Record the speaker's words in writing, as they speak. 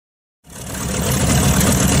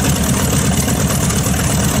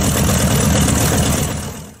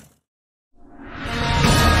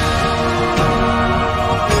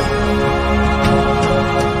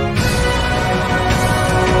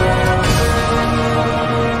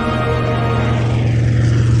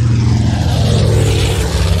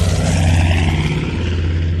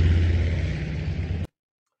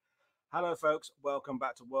folks. Welcome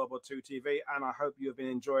back to World War II TV, and I hope you've been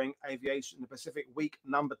enjoying Aviation in the Pacific week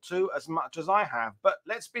number 2 as much as I have. But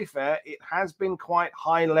let's be fair, it has been quite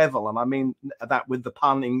high level, and I mean that with the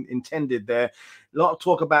pun intended there. A lot of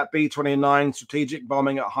talk about B-29, strategic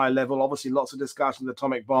bombing at high level, obviously lots of discussion of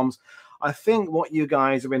atomic bombs. I think what you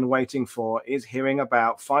guys have been waiting for is hearing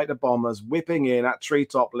about fighter bombers whipping in at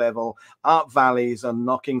treetop level, up valleys and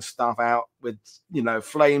knocking stuff out with, you know,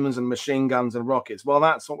 flames and machine guns and rockets. Well,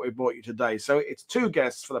 that's what we brought you today. So it's 2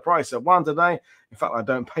 guests for the price of 1 today. In fact, I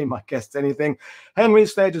don't pay my guests anything. Henry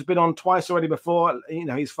Sledge has been on twice already before. You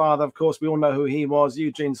know, his father, of course, we all know who he was.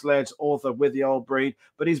 Eugene Sledge, author With the Old Breed.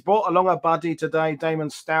 But he's brought along a buddy today, Damon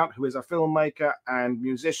Stout, who is a filmmaker and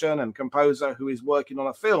musician and composer who is working on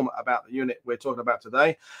a film about the unit we're talking about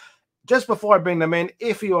today. Just before I bring them in,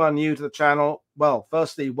 if you are new to the channel, well,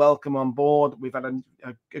 firstly, welcome on board. We've had a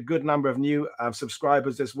good number of new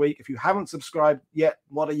subscribers this week. If you haven't subscribed yet,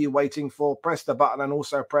 what are you waiting for? Press the button and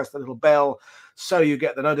also press the little bell so you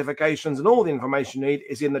get the notifications, and all the information you need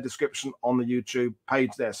is in the description on the YouTube page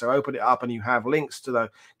there. So open it up and you have links to the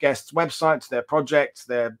guests' websites, their projects,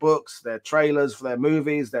 their books, their trailers for their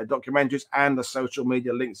movies, their documentaries, and the social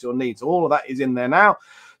media links you'll need. So all of that is in there now.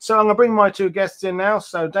 So I'm going to bring my 2 guests in now.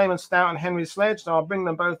 So Damon Stout and Henry Sledge. So I'll bring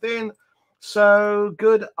them both in. So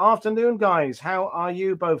good afternoon, guys. How are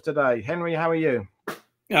you both today? Henry, how are you?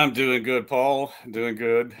 I'm doing good, Paul. Doing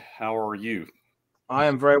good. How are you? I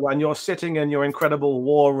am very well. And you're sitting in your incredible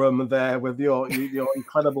war room there with your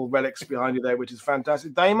incredible relics behind you there, which is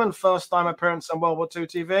fantastic. Damon, first time appearance on World War II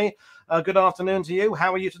TV. Good afternoon to you.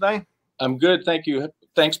 How are you today? I'm good. Thank you.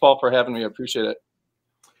 Thanks, Paul, for having me. I appreciate it.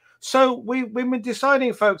 So we've been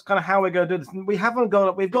deciding, folks, kind of how we're going to do this. We've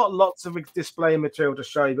got lots of display material to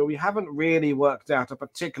show you, but we haven't really worked out a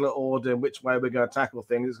particular order in which way we're going to tackle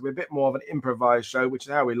things. It's going to be a bit more of an improvised show, which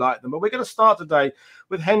is how we like them. But we're going to start today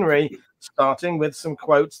with Henry, starting with some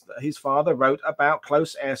quotes that his father wrote about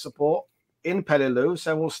close air support in Peleliu.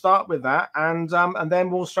 So we'll start with that, and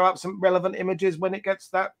then we'll show up some relevant images when it gets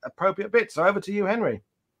that appropriate bit. So over to you, Henry.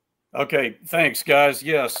 Okay, thanks, guys.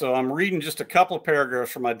 Yeah, so I'm reading just a couple of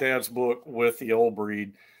paragraphs from my dad's book, With the Old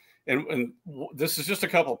Breed. And this is just a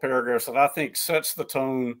couple of paragraphs that I think sets the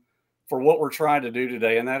tone for what we're trying to do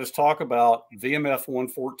today, and that is talk about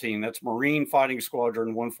VMF-114. That's Marine Fighting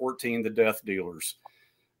Squadron 114, the Death Dealers.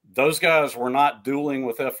 Those guys were not dueling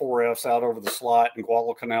with F4Fs out over the slot in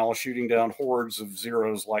Guadalcanal, shooting down hordes of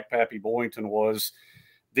Zeros like Pappy Boyington was.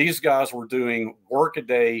 These guys were doing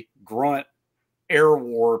work-a-day grunt air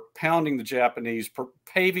war, pounding the Japanese,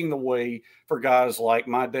 paving the way for guys like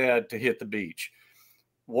my dad to hit the beach.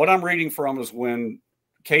 What I'm reading from is when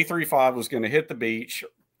K-35 was going to hit the beach,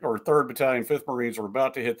 or 3rd Battalion, 5th Marines were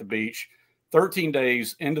about to hit the beach. 13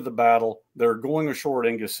 days into the battle, they're going ashore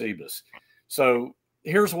at Ngesebus. So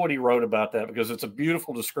here's what he wrote about that, because it's a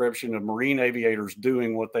beautiful description of Marine aviators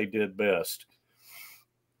doing what they did best.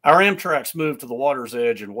 Our Amtraks moved to the water's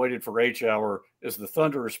edge and waited for H-hour as the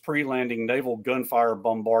thunderous pre-landing naval gunfire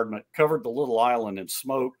bombardment covered the little island in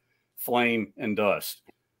smoke, flame, and dust.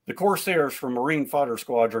 The Corsairs from Marine Fighter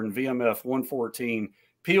Squadron VMF-114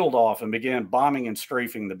 peeled off and began bombing and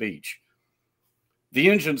strafing the beach. The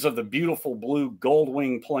engines of the beautiful blue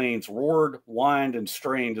gold-winged planes roared, whined, and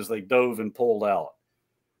strained as they dove and pulled out.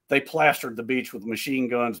 They plastered the beach with machine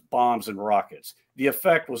guns, bombs, and rockets. The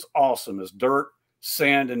effect was awesome as dirt,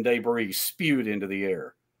 sand, and debris spewed into the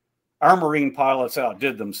air. Our Marine pilots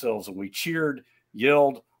outdid themselves, and we cheered,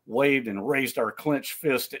 yelled, waved, and raised our clenched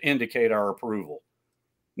fists to indicate our approval.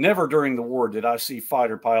 Never during the war did I see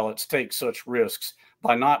fighter pilots take such risks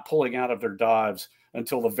by not pulling out of their dives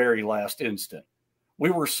until the very last instant.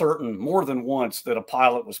 We were certain more than once that a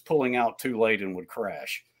pilot was pulling out too late and would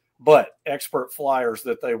crash. But expert flyers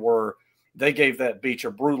that they were, they gave that beach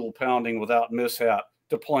a brutal pounding without mishap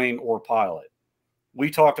to plane or pilot. We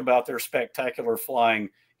talked about their spectacular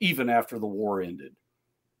flying even after the war ended.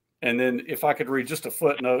 And then if I could read just a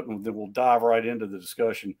footnote, and then we'll dive right into the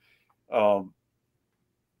discussion. Ngesebus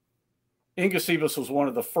was one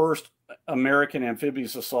of the first American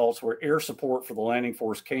amphibious assaults where air support for the landing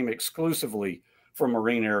force came exclusively from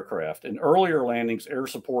Marine aircraft. In earlier landings, air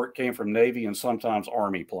support came from Navy and sometimes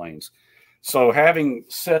Army planes. So having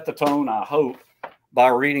set the tone, I hope, by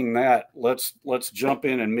reading that, let's jump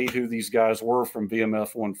in and meet who these guys were from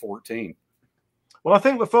VMF-114. Well, I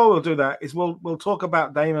think before we'll do that is we'll talk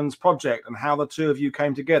about Damon's project and how the two of you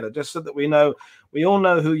came together, just so that we all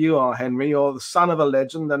know who you are, Henry. You're the son of a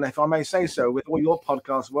legend, and if I may say so, with all your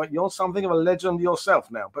podcast work, you're something of a legend yourself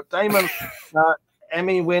now. But Damon,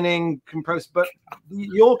 Emmy-winning composer, but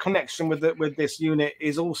your connection with this unit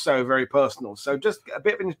is also very personal. So just a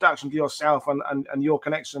bit of an introduction to yourself and your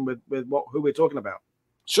connection with who we're talking about.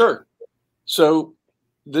 Sure. So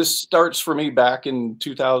this starts for me back in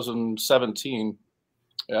 2017.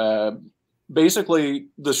 Basically,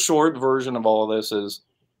 the short version of all of this is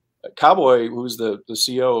Cowboy, who's the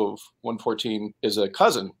CEO of 114, is a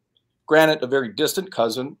cousin. Granted, a very distant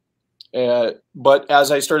cousin. But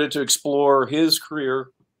as I started to explore his career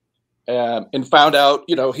and found out,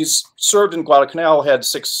 he's served in Guadalcanal, had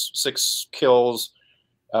six kills.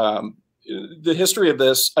 The history of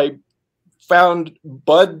this, I found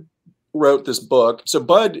Bud wrote this book. So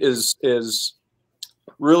Bud is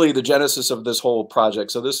really the genesis of this whole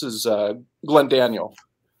project. So this is Glenn Daniel.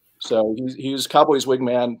 So he's Cowboy's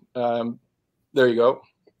wingman. There you go.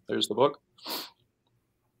 There's the book.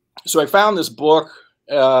 So I found this book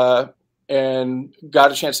and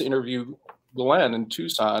got a chance to interview Glenn in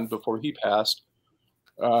Tucson before he passed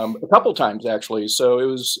a couple times, actually. So it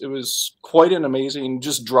was quite an amazing,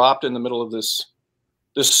 just dropped in the middle of this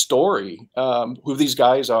story. Who these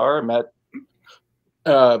guys are. I met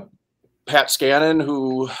Pat Scannon,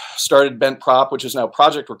 who started Bent Prop, which is now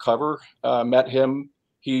Project Recover. Met him.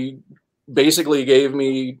 He basically gave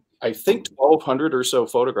me, I think, 1,200 or so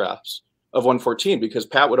photographs of 114, because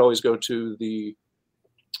Pat would always go to the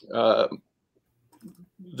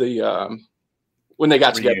when they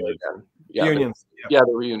got together again. Yeah, reunions. The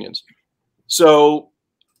reunions. So,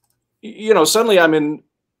 suddenly I'm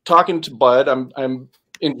talking to Bud. I'm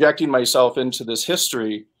injecting myself into this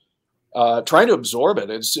history, trying to absorb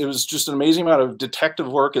it. It was just an amazing amount of detective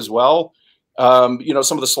work as well. Some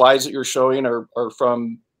of the slides that you're showing are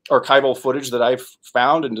from archival footage that I've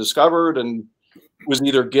found and discovered and was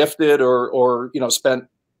either gifted or spent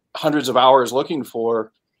hundreds of hours looking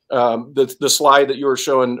for. The slide that you were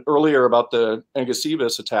showing earlier about the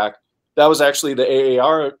Ngesebus attack, that was actually the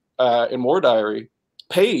AAR and War Diary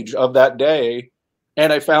page of that day,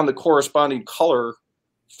 and I found the corresponding color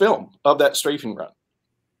film of that strafing run.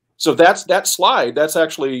 So that slide. That's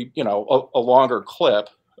actually a longer clip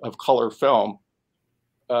of color film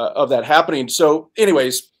of that happening. So,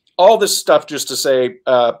 anyways, all this stuff just to say.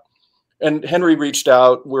 And Henry reached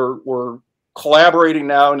out. We're collaborating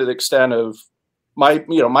now to the extent of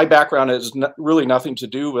my background has really nothing to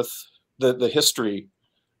do with the history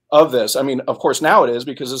of this. I mean, of course, now it is,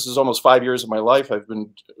 because this is almost 5 years of my life I've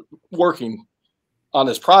been working on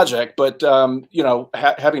this project. But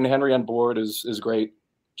having Henry on board is great,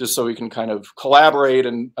 just so we can kind of collaborate.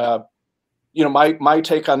 And my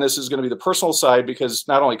take on this is going to be the personal side, because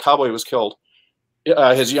not only Cowboy was killed,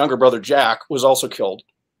 his younger brother Jack was also killed.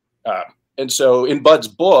 And so in Bud's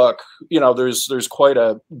book, there's quite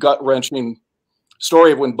a gut-wrenching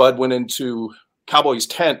story of when Bud went into Cowboy's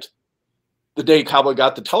tent the day Cowboy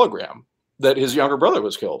got the telegram that his younger brother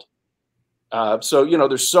was killed. So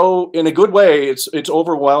there's in a good way, it's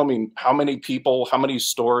overwhelming how many people, how many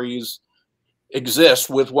stories exist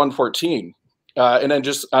with 114. And then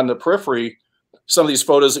just on the periphery, some of these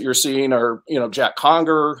photos that you're seeing are, Jack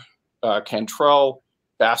Conger, Cantrell,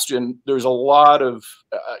 Bastion. There's a lot of,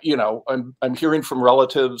 I'm hearing from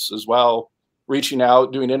relatives as well, reaching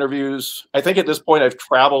out, doing interviews. I think at this point I've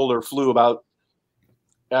traveled or flew about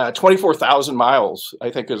 24,000 miles, I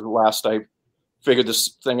think is the last I figured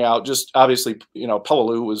this thing out. Just obviously,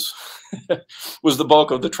 Peleliu was, was the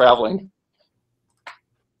bulk of the traveling.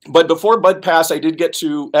 But before Bud passed, I did get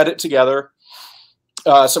to edit together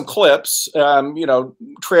some clips,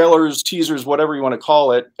 trailers, teasers, whatever you want to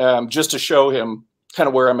call it, just to show him kind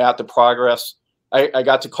of where I'm at, the progress. I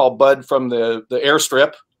got to call Bud from the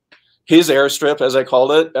airstrip, his airstrip, as I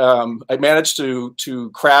called it. I managed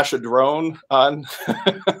to crash a drone on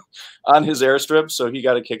on his airstrip, so he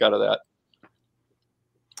got a kick out of that.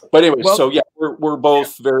 But anyway, so yeah, we're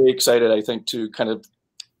both very excited, I think, to kind of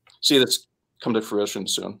see this come to fruition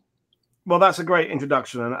soon. Well, that's a great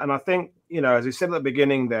introduction, and I think, as we said at the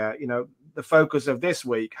beginning there, the focus of this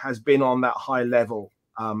week has been on that high level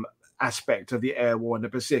aspect of the air war in the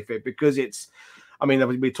Pacific, because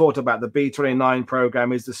we talked about the B-29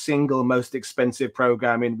 program is the single most expensive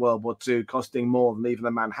program in World War II, costing more than even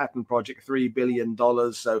the Manhattan Project, $3 billion.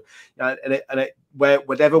 So,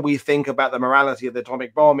 whatever we think about the morality of the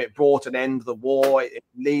atomic bomb, it brought an end to the war. It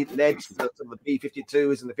led to the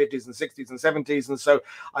B-52s in the 50s and 60s and 70s. And so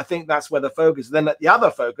I think that's where the focus. Then the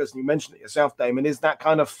other focus, and you mentioned it yourself, Damon, is that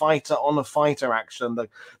kind of fighter on a fighter action, the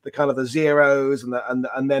kind of the Zeros,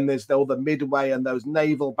 and then there's all the Midway and those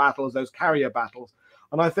naval battles, those carrier battles.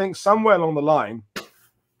 And I think somewhere along the line,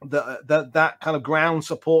 that kind of ground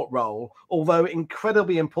support role, although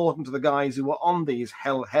incredibly important to the guys who were on these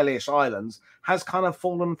hellish islands, has kind of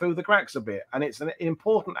fallen through the cracks a bit, and it's an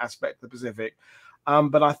important aspect of the Pacific.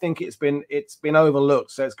 But I think it's been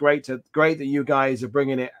overlooked. So it's great that you guys are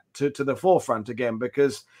bringing it to the forefront again,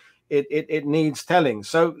 because it needs telling.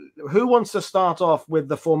 So who wants to start off with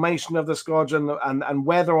the formation of the squadron and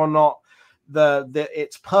whether or not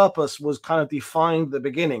its purpose was kind of defined at the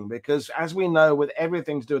beginning? Because as we know, with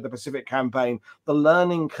everything to do with the Pacific campaign, the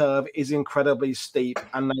learning curve is incredibly steep,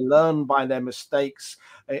 and they learn by their mistakes.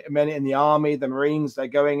 Many in the Army, the Marines, they're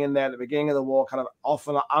going in there at the beginning of the war kind of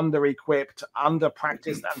often under-equipped,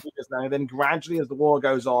 under-practiced, and then gradually as the war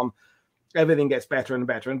goes on, everything gets better and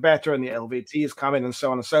better and better, and the LVTs come in and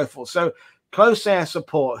so on and so forth. So close air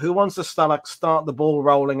support, who wants to start the ball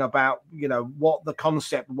rolling about, what the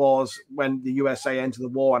concept was when the USA entered the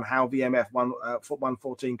war and how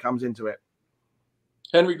VMF-114 comes into it?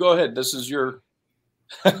 Henry, go ahead. This is your...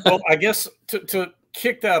 Well, I guess to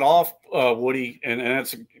kick that off, Woody, and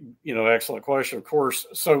that's excellent question, of course.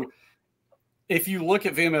 So if you look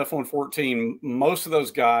at VMF-114, most of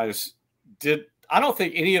those guys I don't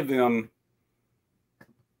think any of them,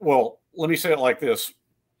 well, let me say it like this.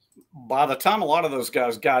 By the time a lot of those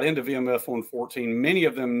guys got into VMF-114, many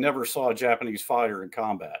of them never saw a Japanese fighter in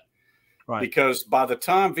combat. Right. Because by the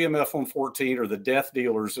time VMF-114, or the Death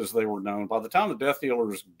Dealers as they were known, by the time the Death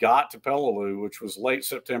Dealers got to Peleliu, which was late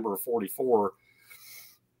September of 44,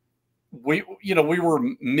 we were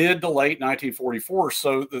mid to late 1944.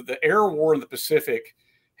 So the air war in the Pacific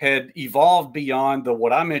had evolved beyond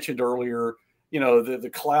what I mentioned earlier,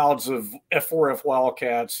 the clouds of F-4F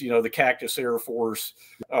Wildcats, the Cactus Air Force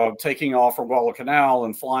taking off from Guadalcanal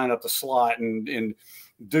and flying up the slot and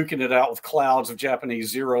duking it out with clouds of Japanese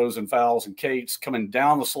Zeros and Vals and Kates coming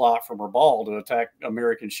down the slot from Rabaul to attack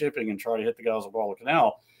American shipping and try to hit the guys of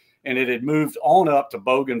Guadalcanal. And it had moved on up to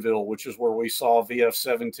Bougainville, which is where we saw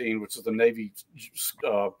VF-17, which is the Navy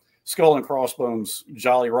Skull and Crossbones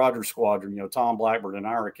Jolly Roger Squadron, Tom Blackburn and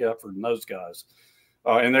Ira Kepford and those guys.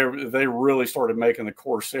 And they really started making the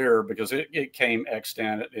Corsair, because it came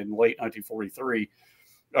extant in late 1943.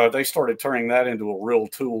 They started turning that into a real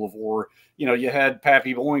tool of war. You had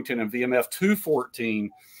Pappy Boyington and VMF-214,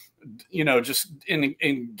 just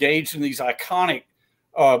engaged in these iconic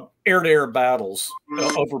air-to-air battles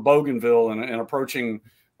over Bougainville and approaching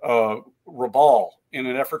Rabaul in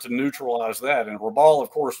an effort to neutralize that. And Rabaul, of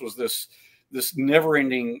course, was this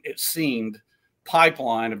never-ending, it seemed,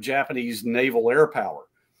 pipeline of Japanese naval air power.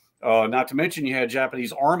 Not to mention you had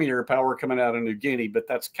Japanese Army air power coming out of New Guinea, but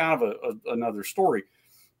that's kind of another story.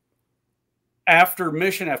 After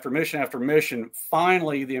mission after mission after mission,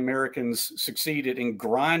 finally the Americans succeeded in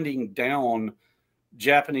grinding down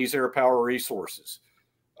Japanese air power resources.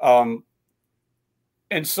 And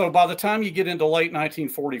so by the time you get into late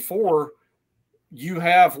 1944, you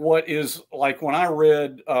have what is like, when I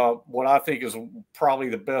read what I think is probably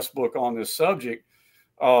the best book on this subject,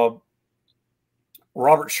 Robert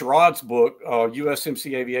Sherrod's book,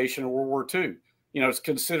 USMC Aviation in World War II. It's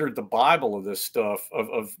considered the Bible of this stuff,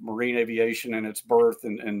 of marine aviation and its birth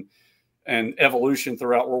and evolution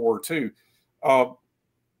throughout World War II.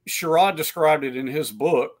 Sherrod described it in his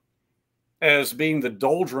book as being the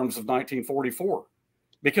doldrums of 1944,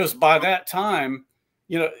 because by that time,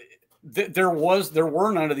 there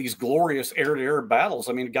were none of these glorious air-to-air battles.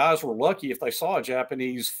 I mean, guys were lucky if they saw a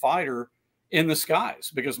Japanese fighter in the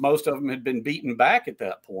skies, because most of them had been beaten back at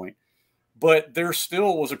that point. But there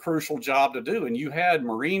still was a crucial job to do. And you had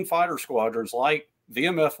Marine fighter squadrons like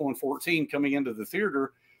VMF-114 coming into the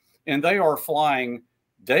theater, and they are flying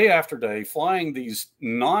day after day, flying these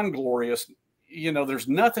non-glorious, there's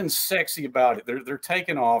nothing sexy about it. They're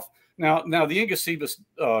taking off. Now the Ngesebus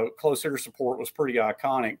close air support was pretty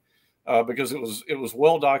iconic because it was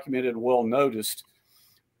well documented, well noticed.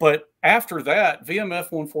 But after that,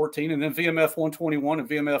 VMF-114 and then VMF-121 and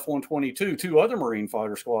VMF-122, two other Marine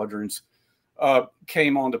fighter squadrons,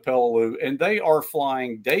 came onto Peleliu, and they are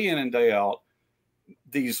flying day in and day out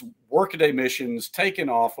these workaday missions, taking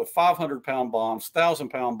off with 500-pound bombs,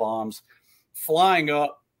 1,000-pound bombs, flying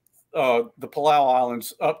up the Palau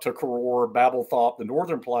Islands up to Koror, Babelthorpe, the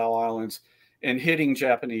northern Palau Islands, and hitting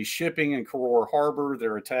Japanese shipping in Koror Harbor.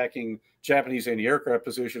 They're attacking Japanese anti-aircraft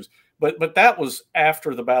positions. But that was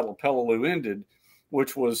after the Battle of Peleliu ended,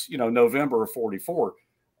 which was, November of 44.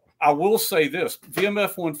 I will say this,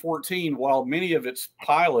 VMF-114, while many of its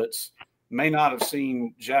pilots may not have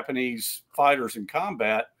seen Japanese fighters in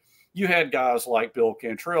combat, you had guys like Bill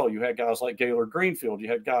Cantrell, you had guys like Gaylord Greenfield, you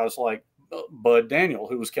had guys like Bud Daniel,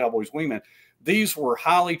 who was Cowboy's wingman. These were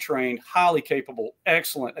highly trained, highly capable,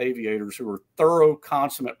 excellent aviators who were thorough,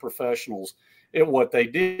 consummate professionals at what they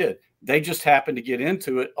did. They just happened to get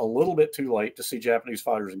into it a little bit too late to see Japanese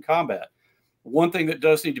fighters in combat. One thing that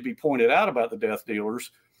does need to be pointed out about the death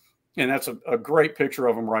dealers, and that's a great picture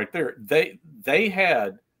of them right there. They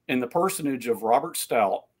had, in the personage of Robert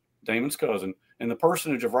Stout, Damon's cousin, in the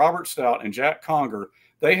personage of Robert Stout and Jack Conger,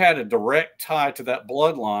 they had a direct tie to that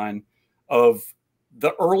bloodline of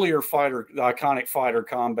the earlier fighter, the iconic fighter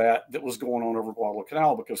combat that was going on over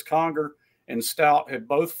Guadalcanal, because Conger and Stout had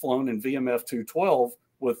both flown in VMF-212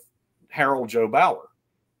 with Harold Joe Bauer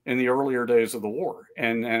in the earlier days of the war.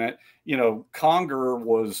 And you know, Conger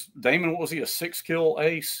was, Damon, was he a 6-kill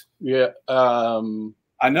ace? Yeah.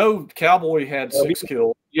 I know Cowboy had 6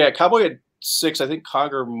 kills. Yeah, Cowboy had 6. I think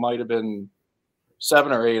Conger might have been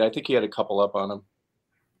 7 or 8. I think he had a couple up on him.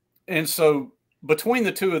 And so between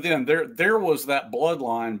the two of them, there was that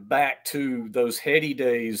bloodline back to those heady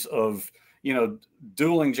days of, you know,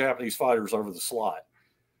 dueling Japanese fighters over the slot.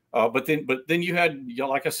 But then you had, you know,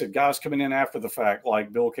 like I said, guys coming in after the fact,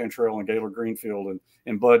 like Bill Cantrell and Gaylord Greenfield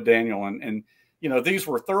and Bud Daniel. And, you know, these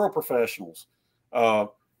were thorough professionals,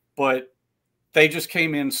 but they just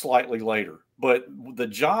came in slightly later. But the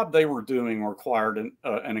job they were doing required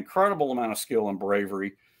an incredible amount of skill and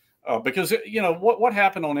bravery. Because, you know, what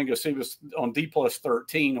happened on Ngesebus on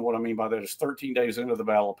D+13, and what I mean by that is 13 days into the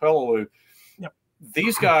Battle of Peleliu, yep,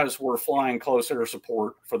 these guys were flying close air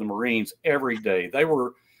support for the Marines every day. They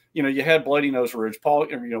were, you know, you had Bloody Nose Ridge. Paul,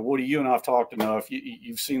 you know, Woody, you and I have talked enough.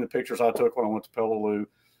 You've seen the pictures I took when I went to Peleliu,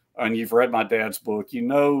 and you've read my dad's book. You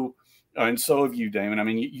know, and so have you, Damon. I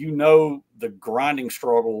mean, you know the grinding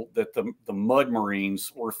struggle that the Mud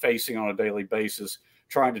Marines were facing on a daily basis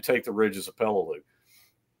trying to take the ridges of Peleliu.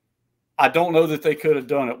 I don't know that they could have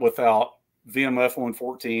done it without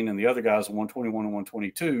VMF-114 and the other guys, 121 and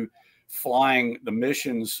 122, flying the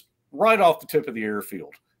missions right off the tip of the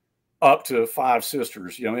airfield up to Five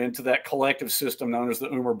Sisters, you know, into that collective system known as the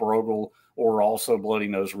Umer Brogel, or also Bloody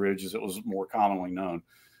Nose Ridge, as it was more commonly known.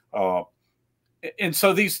 And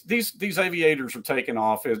so these aviators are taking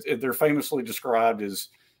off. They're famously described as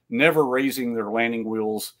never raising their landing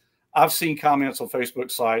wheels. I've seen comments on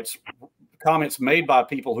Facebook sites, comments made by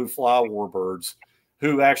people who fly warbirds,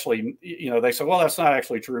 who actually, you know, they say, well, that's not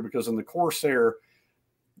actually true, because in the Corsair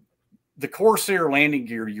landing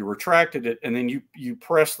gear, you retracted it, and then you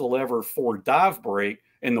press the lever for dive brake,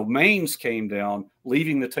 and the mains came down,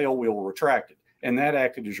 leaving the tail wheel retracted, and that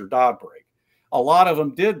acted as your dive brake. A lot of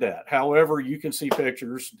them did that. However, you can see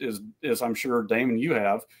pictures, as I'm sure, Damon, you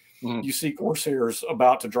have. Mm-hmm. You see Corsairs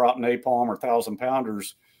about to drop napalm or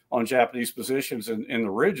 1,000-pounders on Japanese positions in the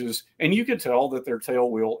ridges, and you could tell that their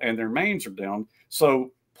tail wheel and their mains are down.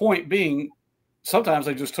 So point being, sometimes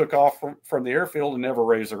they just took off from the airfield and never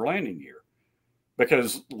raised their landing gear,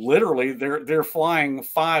 because literally they're flying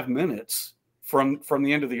 5 minutes from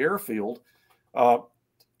the end of the airfield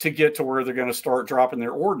to get to where they're going to start dropping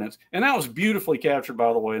their ordnance. And that was beautifully captured,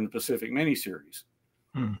 by the way, in the Pacific miniseries.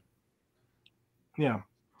 Hmm. Yeah.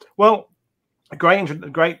 Well, great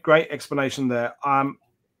explanation there.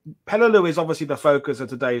 Peleliu is obviously the focus of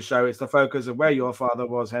today's show. It's the focus of where your father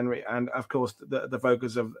was, Henry, and of course the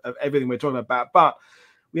focus of everything we're talking about. But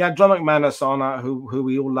we had John McManus on, who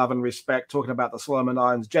we all love and respect, talking about the Solomon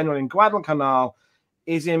Islands. Generally, in Guadalcanal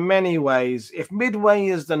is in many ways, if Midway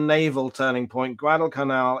is the naval turning point,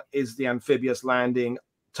 Guadalcanal is the amphibious landing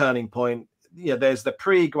turning point. Yeah, there's the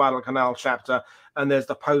pre-Guadalcanal chapter and there's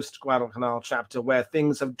the post-Guadalcanal chapter, where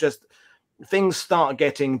things start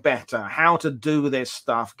getting better. How to do this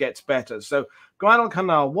stuff gets better. So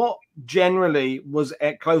Guadalcanal, what generally was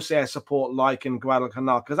close air support like in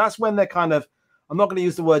Guadalcanal? Because that's when they're kind of, I'm not going to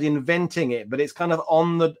use the word inventing it, but it's kind of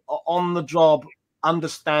on the job,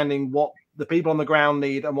 understanding what the people on the ground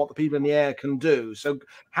need and what the people in the air can do. So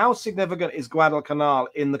how significant is Guadalcanal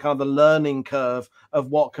in the kind of the learning curve of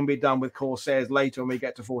what can be done with Corsairs later when we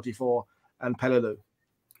get to 44 and Peleliu?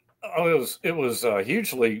 Oh, it was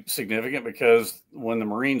hugely significant, because when the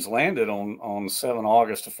Marines landed on 7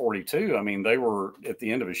 August of 42, I mean, they were at the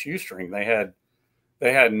end of a shoestring. They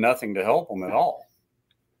had nothing to help them at all.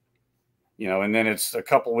 You know, and then it's a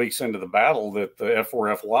couple weeks into the battle that the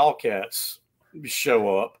F4F Wildcats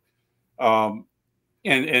show up. And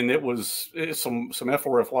it's some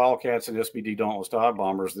F4F Wildcats and SBD Dauntless Dive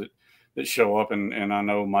Bombers that show up. And I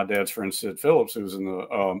know my dad's friend Sid Phillips, who was in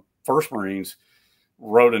the 1st Marines,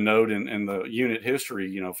 wrote a note in the unit history,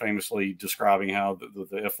 you know, famously describing how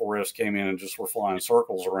the F4S came in and just were flying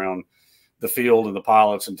circles around the field, and the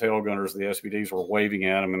pilots and tail gunners of the SBDs were waving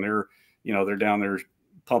at them, and they're down there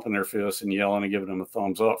pumping their fists and yelling and giving them a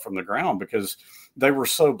thumbs up from the ground because they were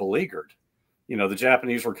so beleaguered. You know, the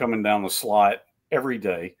Japanese were coming down the slot every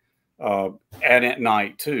day and at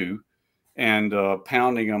night too, and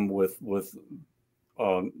pounding them with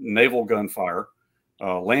naval gunfire,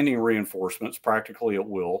 landing reinforcements practically at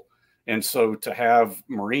will. And so to have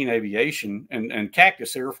Marine Aviation and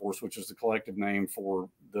Cactus Air Force, which is the collective name for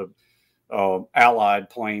the Allied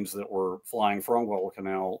planes that were flying from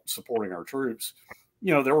Guadalcanal supporting our troops,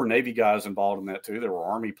 you know, there were Navy guys involved in that too. There were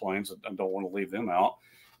Army planes. I don't want to leave them out.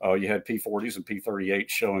 You had P-40s and P-38s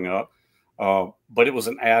showing up. But it was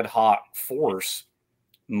an ad hoc force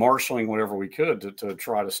marshaling whatever we could to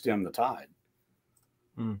try to stem the tide.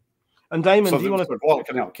 Mm. And Damon, so do you want to...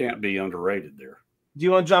 Guadalcanal can't be underrated there. Do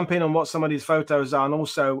you want to jump in on what some of these photos are, and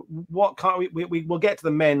also what can't we'll get to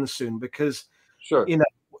the men soon, because sure, you know,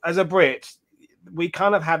 as a Brit, we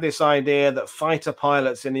kind of have this idea that fighter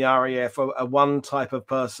pilots in the RAF are one type of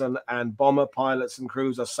person, and bomber pilots and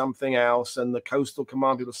crews are something else, and the coastal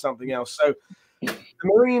command people are something else. So the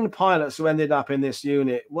Marine pilots who ended up in this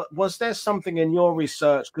unit, was there something in your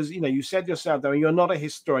research? Because you know, you said yourself, though, you're not a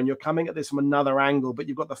historian, you're coming at this from another angle, but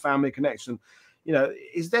you've got the family connection. You know,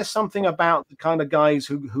 is there something about the kind of guys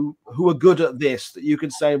who are good at this that you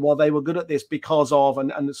could say, well, they were good at this because of,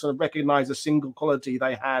 and sort of recognize a single quality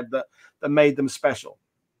they had that made them special?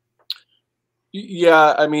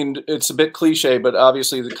 Yeah, I mean, it's a bit cliche, but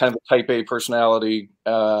obviously the kind of type A personality.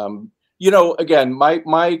 You know, again,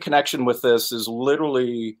 my connection with this is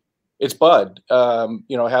literally, it's Bud.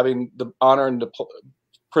 You know, having the honor and the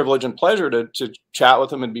privilege and pleasure to chat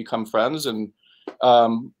with him and become friends, and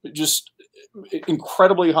just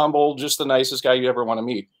incredibly humble, just the nicest guy you ever want to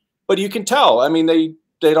meet. But you can tell, I mean, they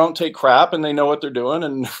don't take crap and they know what they're doing.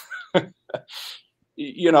 And,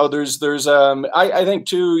 you know, I think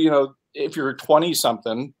too, you know, if you're 20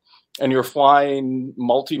 something and you're flying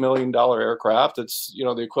multi-million-dollar aircraft, it's, you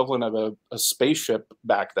know, the equivalent of a spaceship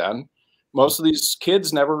back then. Most of these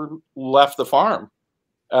kids never left the farm.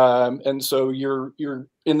 And so you're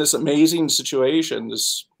in this amazing situation,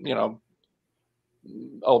 this, you know,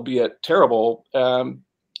 albeit terrible,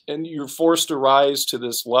 and you're forced to rise to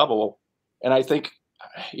this level. And I think,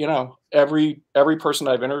 you know, every person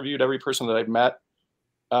I've interviewed, every person that I've met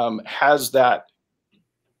has that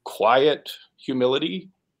quiet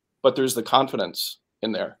humility, but there's the confidence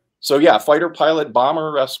in there. So yeah, fighter pilot,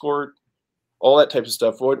 bomber, escort, all that type of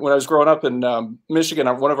stuff. When I was growing up in Michigan,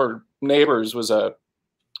 one of our neighbors was a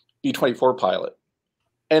B-24 pilot,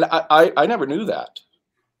 and I never knew that.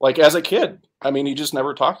 Like as a kid, I mean, he just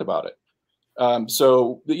never talked about it.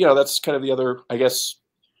 So, you know, that's kind of the other, I guess,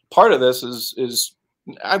 part of this is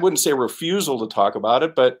I wouldn't say refusal to talk about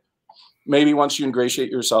it, but maybe once you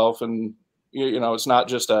ingratiate yourself and, you know, it's not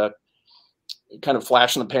just a kind of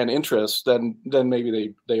flash in the pan interest, then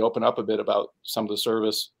maybe they open up a bit about some of the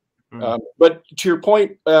service. But to your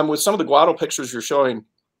point, with some of the Guado pictures you're showing,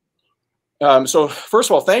 so first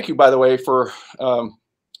of all, thank you, by the way, for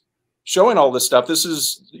showing all this stuff. This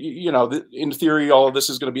is, you know, in theory, all of this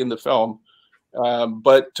is going to be in the film.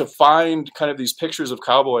 But to find kind of these pictures of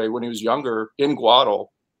Cowboy when he was younger in Guado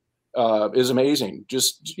is amazing.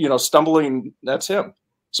 Just, you know, stumbling, that's him.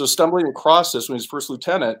 So stumbling across this when he's first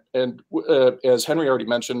lieutenant, and as Henry already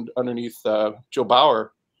mentioned, underneath Joe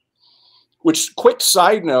Bauer, which, quick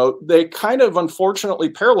side note, they kind of unfortunately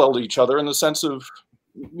paralleled each other in the sense of,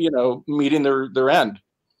 you know, meeting their end.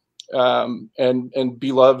 And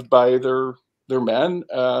be loved by their men,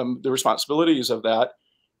 the responsibilities of that.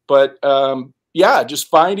 But yeah, just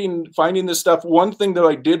finding this stuff. One thing that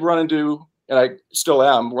I did run into, and I still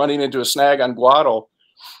am running into a snag on Guado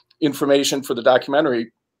information for the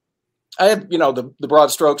documentary. I have, you know, the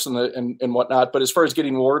broad strokes and whatnot, but as far as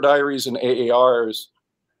getting war diaries and AARs,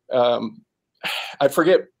 I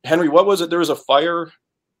forget, Henry, what was it? There was a fire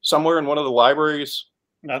somewhere in one of the libraries.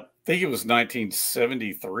 I think it was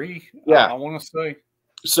 1973. Yeah, I want to say.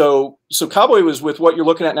 So Cowboy was with what you're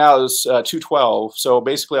looking at now is 212. So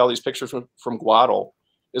basically, all these pictures from Guado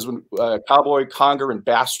is when Cowboy, Conger, and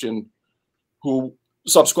Bastion, who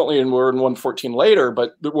subsequently were in 114 later,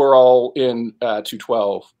 but we're all in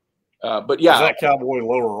 212. But yeah, is that Cowboy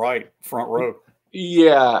lower right, front row?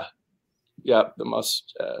 Yeah, the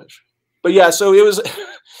mustache. But yeah, so it was.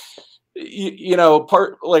 You know,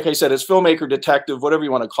 part, like I said, it's filmmaker, detective, whatever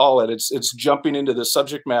you want to call it. It's jumping into the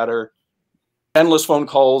subject matter, endless phone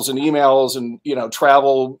calls and emails, and, you know,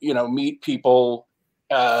 travel, you know, meet people.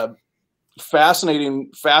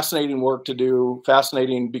 Fascinating work to do.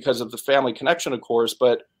 Fascinating because of the family connection, of course.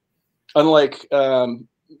 But unlike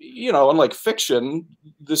you know, unlike fiction,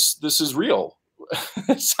 this is real.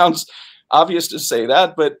 It sounds obvious to say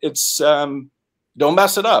that, but it's don't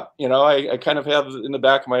mess it up. You know, I kind of have in the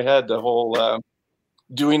back of my head the whole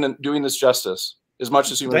doing this justice as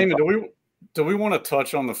much as humanly Damon, possible. do we want to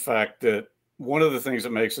touch on the fact that one of the things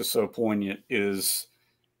that makes it so poignant is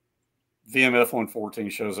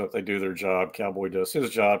VMF-114 shows up, they do their job, Cowboy does his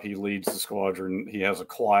job, he leads the squadron, he has a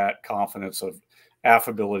quiet confidence of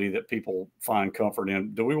affability that people find comfort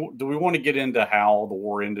in. Do we want to get into how the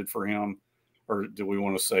war ended for him, or do we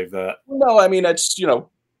want to save that? No, I mean, it's, you know,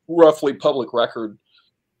 roughly public record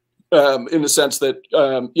in the sense that,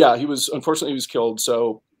 yeah, unfortunately he was killed.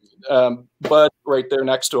 So, Bud right there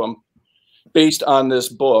next to him, based on this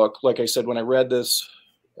book, like I said, when I read this,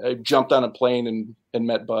 I jumped on a plane and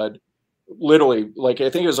met Bud. Literally, like, I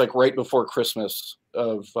think it was like right before Christmas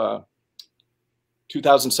of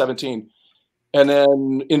 2017. And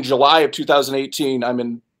then in July of 2018, I'm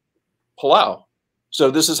in Palau. So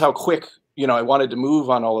this is how quick, you know, I wanted to move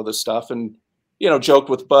on all of this stuff. And, you know, joked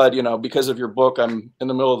with Bud, you know, because of your book, I'm in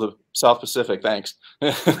the middle of the South Pacific. Thanks.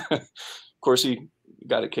 Of course, he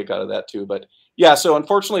got a kick out of that too. But yeah, so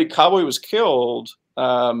unfortunately, Cowboy was killed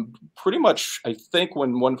pretty much, I think,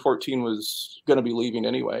 when 114 was going to be leaving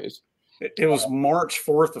anyways. It was March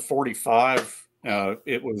 4th of 45.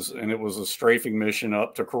 It was a strafing mission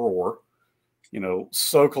up to Koror, you know,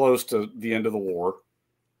 so close to the end of the war.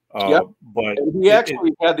 Yeah, but he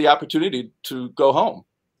actually had the opportunity to go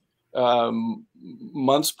home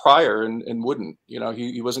months prior and wouldn't. You know,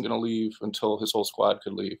 he wasn't going to leave until his whole squad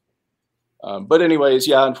could leave. But anyways,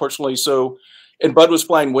 yeah, unfortunately, so, and Bud was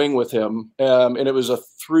flying wing with him, and it was all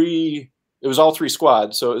three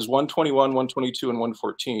squads. So it was 121, 122, and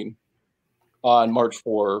 114 on March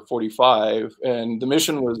 4, 45. And the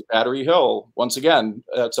mission was Battery Hill. Once again,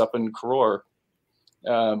 that's up in Koror.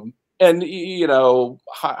 And, you know,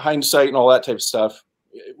 hindsight and all that type of stuff.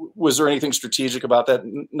 Was there anything strategic about that?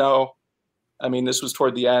 No. I mean, this was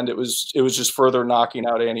toward the end. It was just further knocking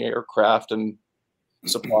out anti-aircraft and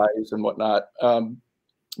supplies and whatnot.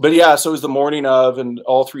 But yeah, so it was the morning of, and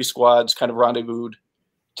all three squads kind of rendezvoused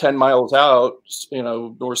 10 miles out, you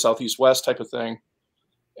know, north, south, east, west type of thing.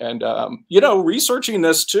 And, you know, researching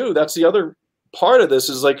this too, that's the other part of this,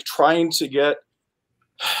 is like trying to get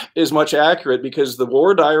as much accurate, because the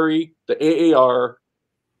war diary, the AAR,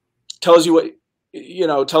 tells you what, you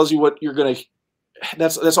know, tells you what you're going to,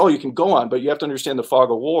 that's all you can go on. But you have to understand the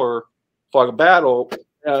fog of war, fog of battle.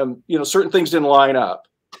 You know, certain things didn't line up.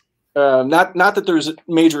 Not that there's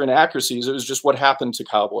major inaccuracies. It was just what happened to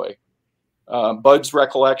Cowboy. Bud's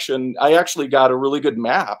recollection. I actually got a really good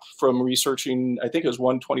map from researching, I think it was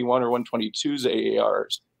 121 or 122's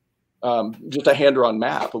AARs. Just a hand-drawn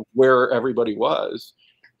map of where everybody was,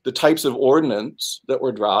 the types of ordnance that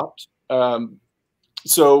were dropped.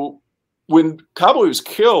 So when Cowboy was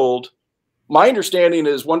killed, my understanding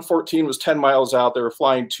is 114 was 10 miles out. They were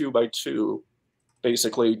flying 2 by 2,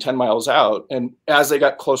 basically 10 miles out. And as they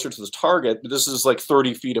got closer to the target, this is like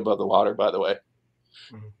 30 feet above the water, by the way.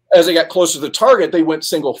 Mm-hmm. As they got closer to the target, they went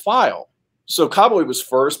single file. So Cowboy was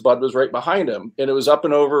first, Bud was right behind him. And it was up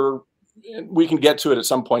and over. We can get to it at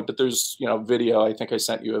some point, but there's, you know, video I think I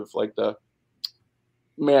sent you of like the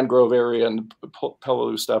mangrove area and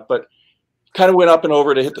Peleliu stuff, but kind of went up and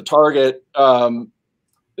over to hit the target.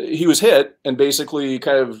 He was hit and basically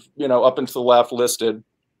kind of, you know, up and to the left listed.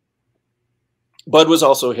 Bud was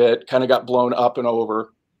also hit, kind of got blown up and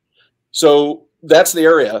over. So that's the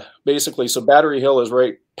area basically. So Battery Hill is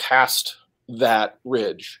right past that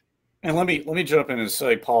ridge. And let me jump in and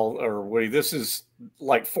say, Paul or Woody, this is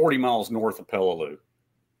like 40 miles north of Peleliu.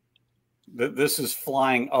 This is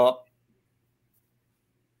flying up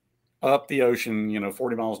the ocean, you know,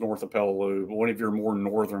 40 miles north of Peleliu, one of your more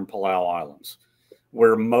northern Palau islands,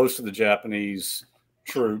 where most of the Japanese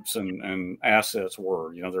troops and assets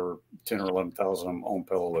were. You know, there were 10 or 11,000 on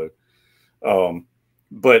Peleliu.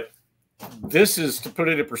 But this is, to put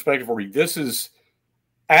it in perspective for you, this is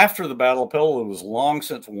after the Battle of Peleliu was long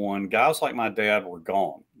since won. Guys like my dad were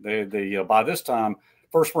gone. By this time,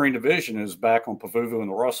 1st Marine Division is back on Pavuvu and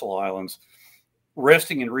the Russell Islands,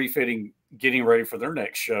 resting and refitting, getting ready for their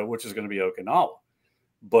next show, which is going to be Okinawa.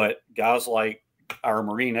 But guys like our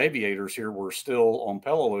Marine aviators here were still on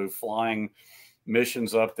Peleliu flying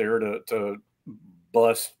missions up there to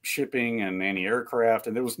bust shipping and anti-aircraft.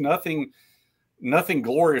 And there was nothing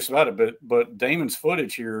glorious about it. But Damon's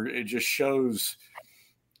footage here, it just shows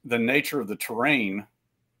the nature of the terrain.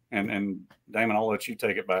 And Damon, I'll let you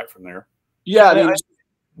take it back from there. Yeah, I mean,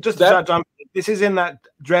 just to jump, this is in that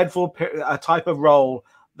dreadful type of role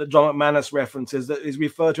that John McManus references, that is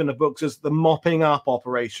referred to in the books as the mopping up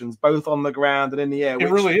operations, both on the ground and in the air. It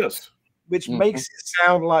really is. which makes it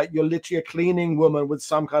sound like you're literally a cleaning woman with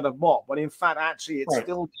some kind of mop, when in fact, actually, it's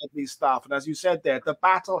still deadly stuff. And as you said there, the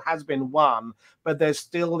battle has been won, but there's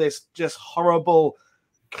still this just horrible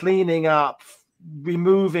cleaning up,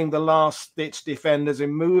 removing the last-ditch defenders,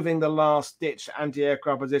 removing the last-ditch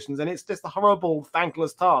anti-aircraft positions, and it's just a horrible,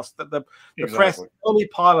 thankless task that the press only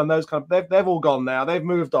pile on those kind of. They've all gone now. They've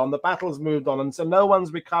moved on. The battle's moved on, and so no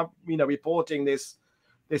one's reporting this.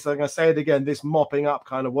 I'm going to say it again. This mopping up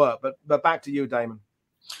kind of work. But back to you, Damon.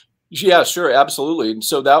 Yeah, sure, absolutely. And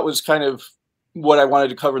so that was kind of what I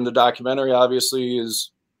wanted to cover in the documentary. Obviously,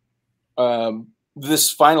 is this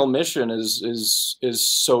final mission is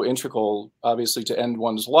so integral, obviously, to end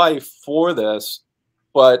one's life for this.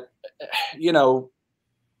 But, you know,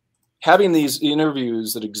 having these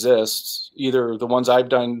interviews that exist, either the ones I've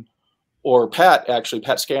done or Pat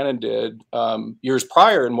Scannon did years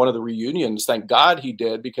prior in one of the reunions, thank God he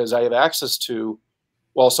did, because I have access to,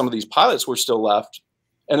 while some of these pilots were still left.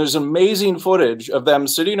 And there's amazing footage of them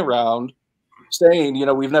sitting around saying, you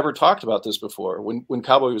know, we've never talked about this before when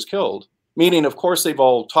Cowboy was killed. Meaning, of course, they've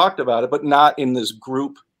all talked about it, but not in this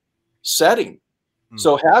group setting.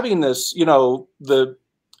 So having this, you know, the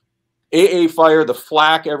AA fire, the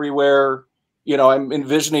flak everywhere, you know, I'm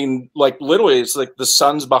envisioning, like, literally, it's like the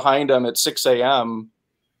sun's behind them at 6 a.m.,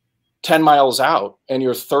 10 miles out, and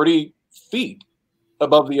you're 30 feet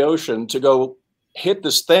above the ocean to go hit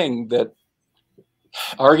this thing that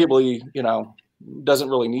arguably, you know, doesn't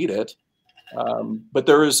really need it. But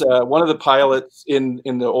there is one of the pilots in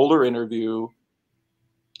the older interview,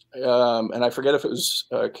 and I forget if it was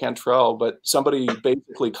Cantrell, but somebody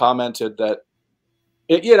basically commented that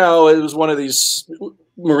it was one of these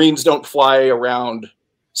Marines don't fly around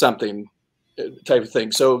something type of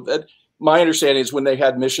thing. So that, my understanding is when they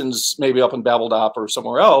had missions maybe up in Babeldaap or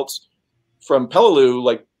somewhere else from Peleliu,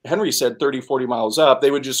 like Henry said, 30, 40 miles up,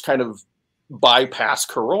 they would just kind of bypass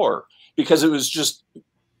Karor because it was just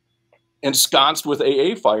ensconced with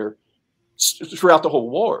AA fire throughout the whole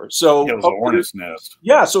war. So it was a hornet's nest.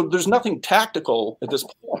 Yeah, so there's nothing tactical at this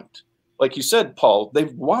point. Like you said, Paul,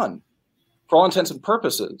 they've won for all intents and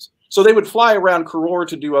purposes. So they would fly around Karor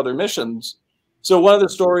to do other missions. So one of the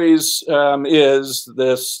stories is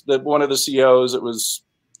this, that one of the COs, it was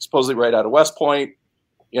supposedly right out of West Point,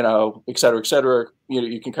 you know, et cetera, et cetera.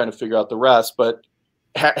 You can kind of figure out the rest, but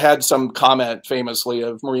had some comment famously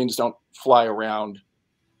of Marines don't fly around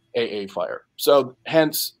AA fire. So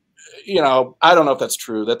hence, you know, I don't know if that's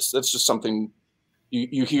true. That's just something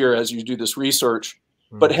you hear as you do this research.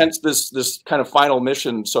 But hence this kind of final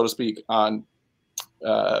mission, so to speak, on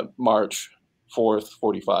March 4th,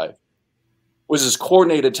 45, was this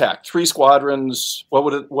coordinated attack. 3 squadrons.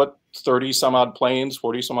 What 30 some odd planes,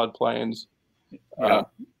 40 some odd planes. Yeah.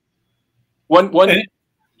 One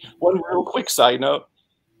real quick side note.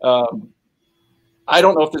 I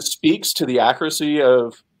don't know if this speaks to the accuracy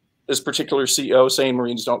of this particular CO saying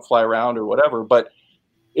Marines don't fly around or whatever, but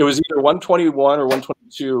it was either 121 or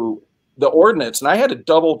 122, the ordnance, and I had to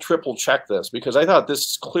double, triple check this because I thought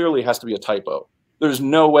this clearly has to be a typo. There's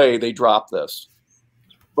no way they dropped this.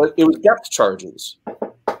 But it was depth charges.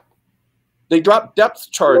 They dropped depth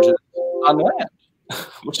charges on land,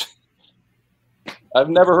 which I've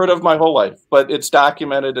never heard of my whole life, but it's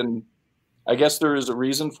documented, and I guess there is a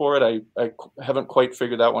reason for it. I haven't quite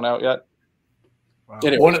figured that one out yet. Wow.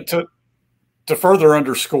 Anyway. To further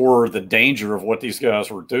underscore the danger of what these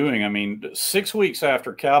guys were doing, I mean, 6 weeks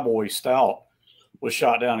after Cowboy Stout was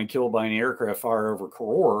shot down and killed by an aircraft fire over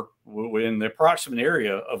Karor, in the approximate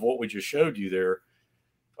area of what we just showed you there,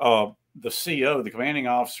 the CO, the commanding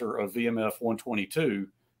officer of VMF-114,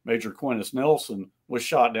 Major Quintus Nelson, was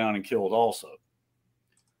shot down and killed also.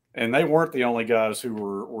 And they weren't the only guys who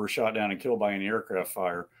were shot down and killed by an aircraft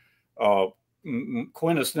fire.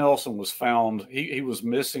 Quintus Nelson was found. He was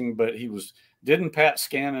missing, but didn't Pat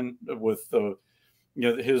Scannon, with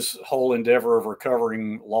his whole endeavor of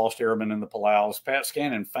recovering lost airmen in the Palaus, Pat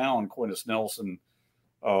Scannon found Quintus Nelson.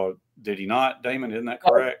 Did he not, Damon? Isn't that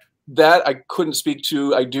correct? That I couldn't speak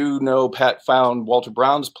to. I do know Pat found Walter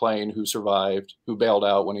Brown's plane, who survived, who bailed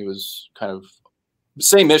out when he was kind of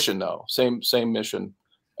same mission though, same mission.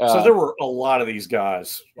 So there were a lot of these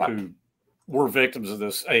guys who were victims of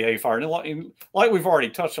this AA fire. And like we've already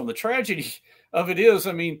touched on, the tragedy of it is,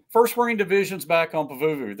 I mean, 1st Marine Division's back on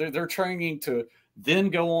Pavuvu. They're training to then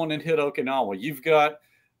go on and hit Okinawa. You've got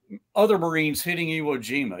other Marines hitting Iwo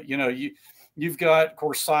Jima. You know, you've got, of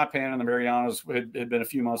course, Saipan and the Marianas had been a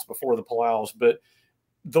few months before the Palaus, but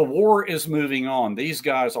the war is moving on. These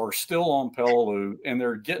guys are still on Peleliu, and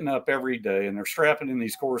they're getting up every day, and they're strapping in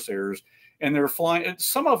these Corsairs, and they're flying.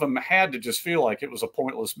 Some of them had to just feel like it was a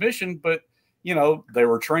pointless mission, but you know, they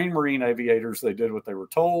were trained Marine aviators. They did what they were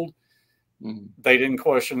told. They didn't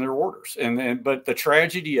question their orders. But the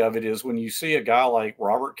tragedy of it is when you see a guy like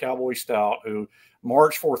Robert Cowboy Stout, who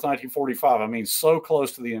March 4th, 1945, I mean, so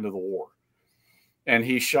close to the end of the war, and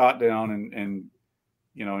he's shot down and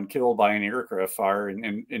you know, and killed by an aircraft fire,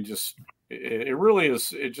 and just, it really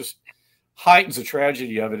is, it just heightens the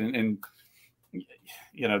tragedy of it. And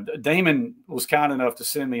you know, Damon was kind enough to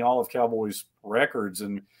send me all of Cowboy's records,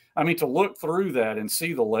 and I mean, to look through that and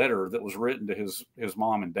see the letter that was written to his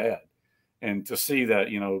mom and dad, and to see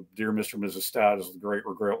that, you know, dear Mr. and Mrs. Stout, is with great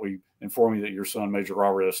regret we inform you that your son, Major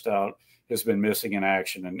Robert S. Stout, has been missing in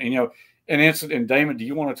action. And you know, and Damon, do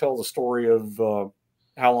you want to tell the story of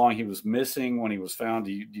how long he was missing when he was found?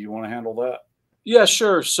 Do you want to handle that? Yeah,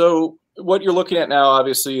 sure. So what you're looking at now,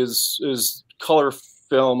 obviously, is color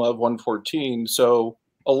film of 114. So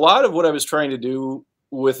a lot of what I was trying to do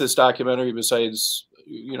with this documentary, besides,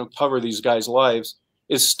 you know, cover these guys' lives,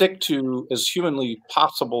 is stick to as humanly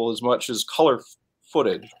possible as much as color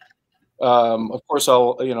footage. Of course,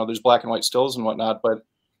 you know, there's black and white stills and whatnot, but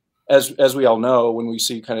as we all know, when we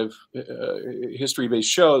see kind of history-based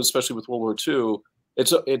shows, especially with World War II,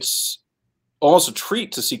 it's almost a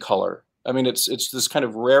treat to see color. I mean, it's this kind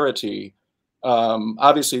of rarity.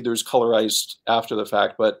 Obviously, there's colorized after the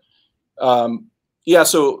fact, but yeah.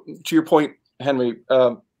 So to your point, Henry,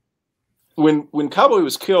 when Cowboy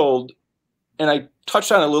was killed, and I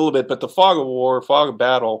touched on it a little bit, but the fog of war, fog of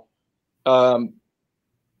battle,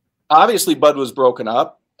 obviously Bud was broken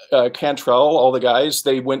up. Cantrell, all the guys,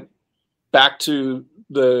 they went back to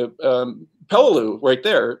the Peleliu right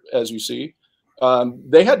there, as you see.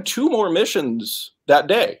 They had 2 more missions that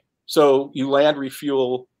day. So you land,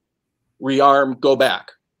 refuel, rearm, go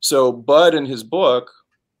back. So Bud in his book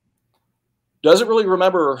doesn't really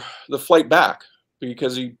remember the flight back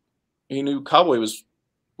because he knew Cowboy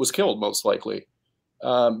was killed, most likely.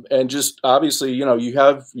 And just obviously, you know, you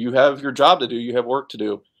have your job to do, you have work to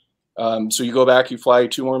do. So you go back, you fly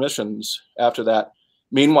 2 more missions after that.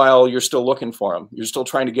 Meanwhile, you're still looking for him. You're still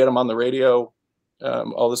trying to get him on the radio,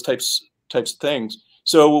 all this types of things.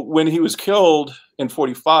 So when he was killed in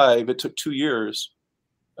 45, it took 2 years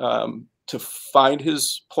to find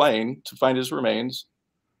his plane, to find his remains,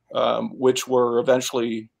 which were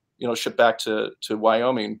eventually, you know, shipped back to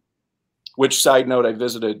Wyoming. Which, side note, I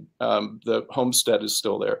visited. The homestead is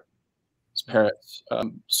still there. His parents.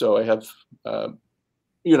 So I have,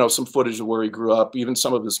 you know, some footage of where he grew up, even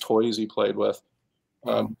some of his toys he played with,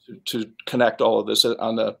 to connect all of this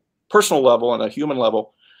on the personal level and a human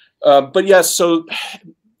level. But yes, so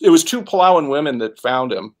it was 2 Palauan women that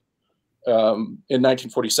found him in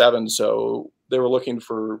 1947. So they were looking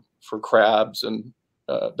for crabs and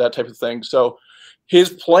that type of thing. So his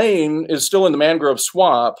plane is still in the mangrove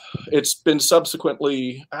swamp. It's been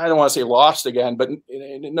subsequently, I don't want to say lost again, but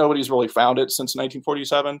nobody's really found it since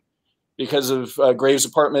 1947 because of Graves'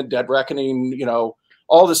 apartment, Dead Reckoning, you know,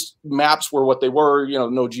 all this maps were what they were, you know,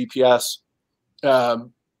 no GPS.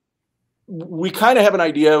 We kind of have an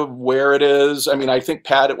idea of where it is. I mean, I think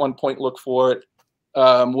Pat at one point looked for it.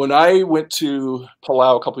 When I went to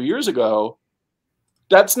Palau a couple of years ago,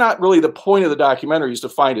 that's not really the point of the documentary, is to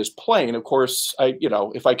find his plane. Of course, you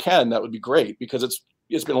know, if I can, that would be great because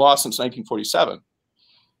it's been lost since 1947.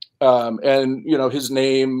 And, you know, his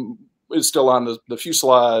name is still on the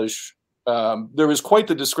fuselage. There was quite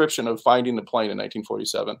the description of finding the plane in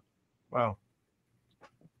 1947. Wow.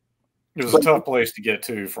 It was a tough place to get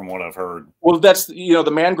to, from what I've heard. Well, that's, you know,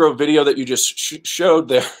 the mangrove video that you just showed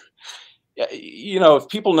there. You know, if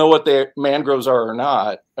people know what the mangroves are or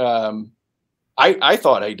not, I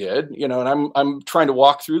thought I did, you know, and I'm trying to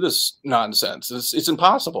walk through this nonsense. It's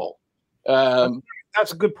impossible.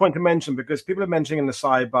 That's a good point to mention, because people are mentioning in the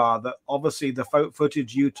sidebar that obviously the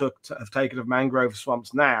footage you have taken of mangrove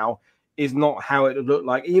swamps now is not how it would look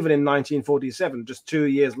like even in 1947. Just 2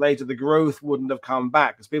 years later, the growth wouldn't have come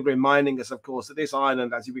back, because people are reminding us, of course, that this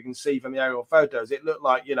island, as we can see from the aerial photos, it looked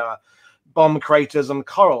like, you know, bomb craters and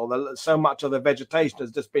coral. So much of the vegetation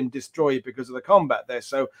has just been destroyed because of the combat there.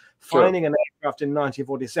 So finding an aircraft in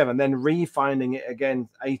 1947, then re-finding it again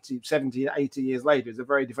 70, 80 years later is a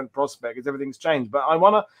very different prospect, because everything's changed. But I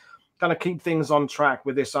want to kind of keep things on track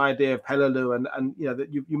with this idea of Peleliu, and you know,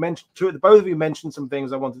 that you mentioned both of you mentioned some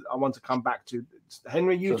things I want to come back to.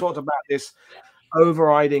 Henry, you talked about this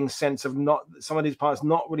overriding sense of not, some of these parts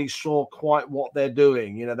not really sure quite what they're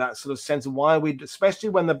doing, you know, that sort of sense of why we, especially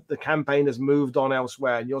when the campaign has moved on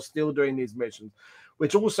elsewhere and you're still doing these missions,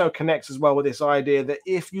 which also connects as well with this idea that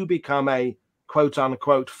if you become a quote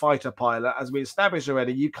unquote fighter pilot, as we established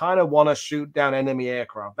already, you kind of want to shoot down enemy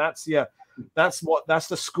aircraft. That's your that's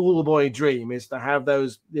the schoolboy dream, is to have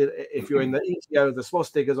those. If you're in the ETO, the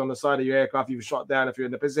swastikas on the side of your aircraft you've shot down. If you're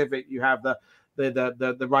in the Pacific, you have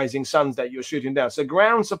the rising suns that you're shooting down. So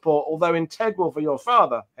ground support, although integral for your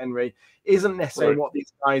father, Henry, isn't necessarily what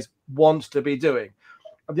these guys want to be doing.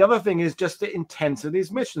 The other thing is just the intensity of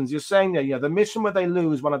these missions. You're saying that, the mission where they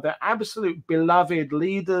lose one of their absolute beloved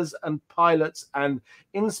leaders and pilots and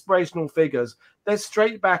inspirational figures, they're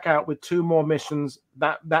straight back out with 2 more missions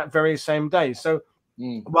that very same day. So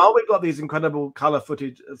while we've got these incredible color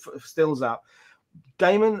footage stills up,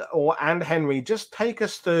 Damon and Henry, just take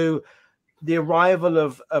us through the arrival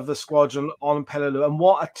of the squadron on Peleliu and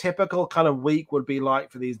what a typical kind of week would be like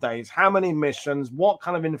for these days. How many missions? What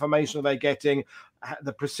kind of information are they getting?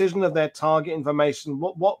 The precision of their target information.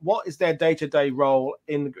 What is their day-to-day role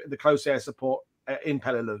in the close air support in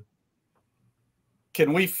Peleliu?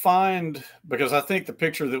 Can we find, because I think the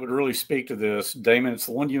picture that would really speak to this, Damon, it's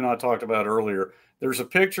the one you and I talked about earlier. There's a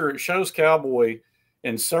picture, it shows Cowboy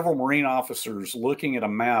and several Marine officers looking at a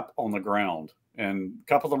map on the ground. And a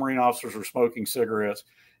couple of the Marine officers are smoking cigarettes.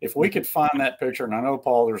 If we could find that picture, and I know,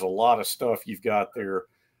 Paul, there's a lot of stuff you've got there,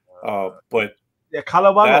 but yeah,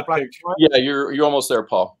 color one, that black picture, yeah, you're almost there,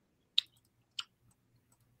 Paul.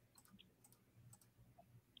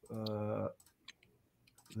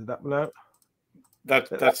 Did that no?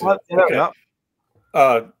 That's it.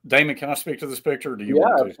 Okay. Damon, can I speak to this picture? Or do you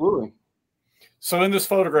want to? Absolutely. So in this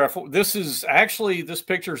photograph, this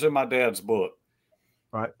picture's in my dad's book.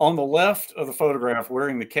 Right. On the left of the photograph,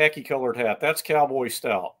 wearing the khaki-colored hat, that's Cowboy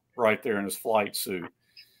Stout right there in his flight suit.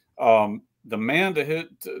 The man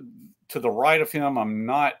to the right of him, I'm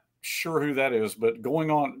not sure who that is, but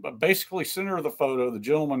going on, basically center of the photo, the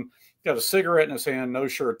gentleman got a cigarette in his hand, no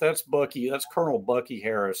shirt. That's Bucky. That's Colonel Bucky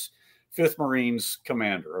Harris, 5th Marines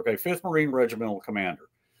commander. Okay, 5th Marine Regimental commander.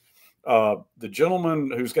 The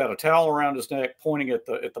gentleman who's got a towel around his neck, pointing at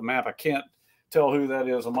the map. I can't tell who that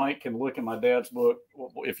is. Mike can look in my dad's book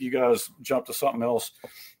if you guys jump to something else.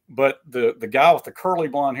 But the guy with the curly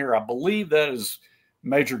blonde hair, I believe that is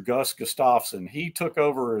Major Gus Gustafson. He took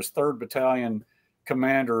over as 3rd Battalion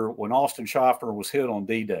commander when Austin Schaffner was hit on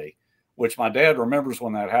D-Day, which my dad remembers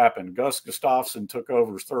when that happened. Gus Gustafson took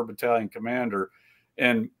over as 3rd Battalion commander.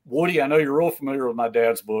 And Woody, I know you're real familiar with my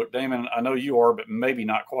dad's book. Damon, I know you are, but maybe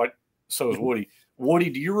not quite so is Woody. Woody,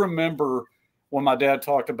 do you remember when my dad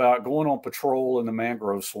talked about going on patrol in the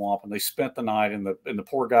mangrove swamp and they spent the night and the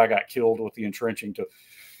poor guy got killed with the entrenching to?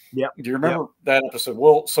 Yeah. Do you remember that episode?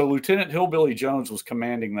 Well, so Lieutenant Hillbilly Jones was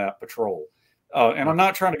commanding that patrol. And I'm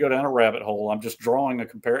not trying to go down a rabbit hole. I'm just drawing a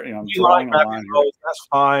comparison. I'm drawing a line here. That's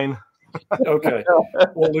fine. Okay.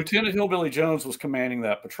 Well, Lieutenant Hillbilly Jones was commanding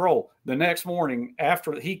that patrol. The next morning,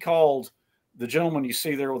 after he called the gentleman you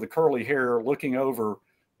see there with the curly hair looking over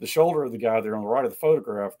the shoulder of the guy there on the right of the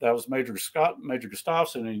photograph, that was Major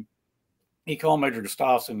Gustafson. And he called Major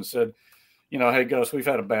Gustafson and said, hey, Gus, we've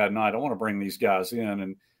had a bad night. I want to bring these guys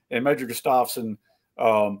in. And Major Gustafson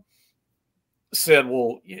said,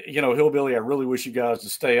 well, Hillbilly, I really wish you guys to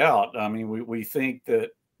stay out. I mean, we think that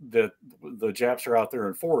the Japs are out there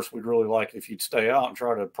in force. We'd really like it if you'd stay out and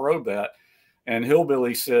try to probe that. And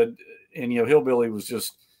Hillbilly said, and Hillbilly was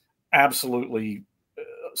just absolutely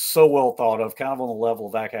so well thought of, kind of on the level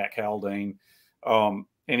of Akat Haldane. And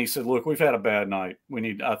he said, look, we've had a bad night.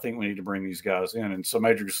 I think we need to bring these guys in. And so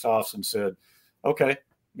Major Gustafson said, okay,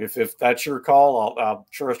 if that's your call, I'll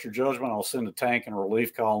trust your judgment. I'll send a tank and a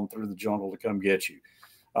relief column through the jungle to come get you,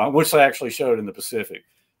 which they actually showed in the Pacific.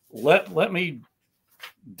 Let me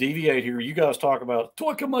deviate here. You guys talk about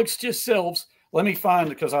talk amongst yourselves. Let me find,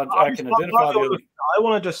 because I can identify the other. I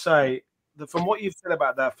want to just say that from what you've said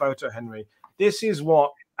about that photo, Henry, this is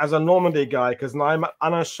what, as a Normandy guy, because I'm an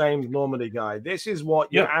unashamed Normandy guy, this is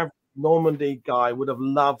what your average Normandy guy would have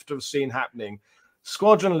loved to have seen happening.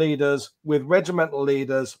 Squadron leaders with regimental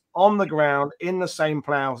leaders on the ground in the same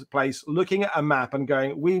place, looking at a map and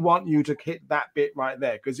going, we want you to hit that bit right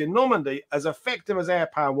there. Because in Normandy, as effective as air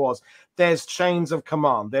power was, there's chains of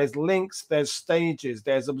command, there's links, there's stages,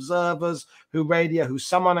 there's observers who radio, who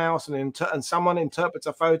someone else, and someone interprets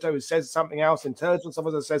a photo who says something else, intelligence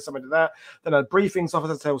officer says something to that, then a briefings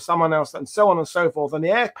officer tells someone else, and so on and so forth. And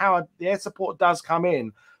the air support does come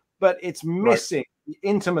in, but it's missing the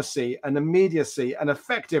intimacy and immediacy and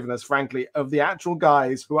effectiveness, frankly, of the actual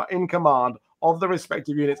guys who are in command of the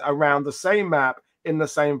respective units around the same map in the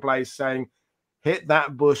same place, saying, hit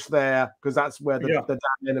that bush there, because that's where the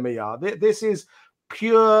damn enemy are. This is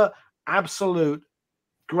pure, absolute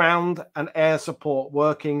ground and air support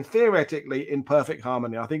working theoretically in perfect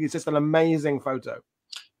harmony. I think it's just an amazing photo.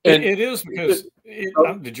 And it is, because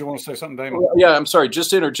did you want to say something, Damon? Yeah, I'm sorry,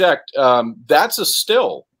 just to interject. That's a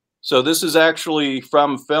still. So this is actually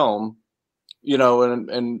from film, you know,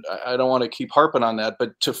 and I don't want to keep harping on that,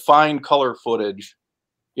 but to find color footage,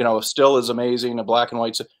 you know, still is amazing, a black and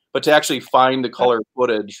white, but to actually find the color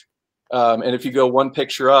footage, and if you go one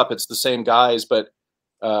picture up, it's the same guys, but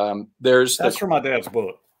that's from my dad's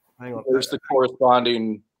book. Hang on. There's the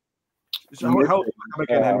corresponding. So hold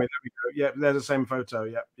again, Henry. Yeah, there's the same photo.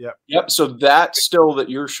 Yep. So that still that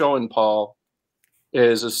you're showing, Paul,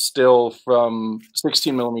 is a still from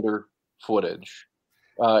 16 millimeter footage,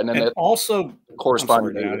 and then that also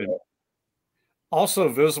corresponding. Also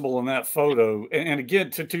visible in that photo, and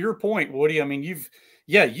again, to your point, Woody. I mean,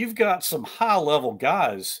 you've got some high level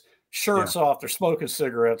guys, shirts off, they're smoking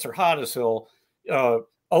cigarettes, they're hot as hell.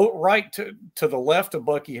 Right to the left of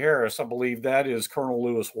Bucky Harris, I believe that is Colonel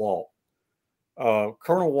Lewis Walt.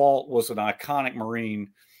 Colonel Walt was an iconic Marine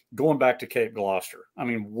going back to Cape Gloucester. I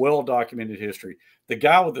mean, well documented history. The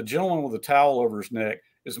gentleman with the towel over his neck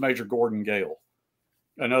is Major Gordon Gale.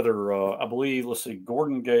 Another, I believe, let's see,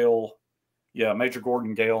 Gordon Gale. Yeah, Major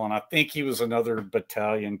Gordon Gale, and I think he was another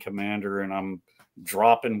battalion commander, and I'm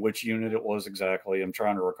dropping which unit it was exactly. I'm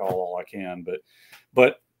trying to recall all I can,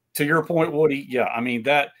 but to your point, Woody, yeah, I mean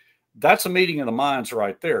that's a meeting of the minds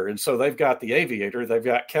right there. And so they've got the Aviator, they've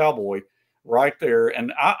got Cowboy right there,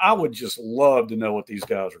 and I would just love to know what these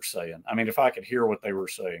guys are saying. I mean, if I could hear what they were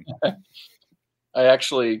saying. I'm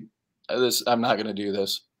not going to do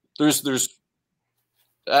this.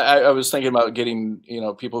 I was thinking about getting, you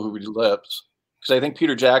know, people who read lips, because I think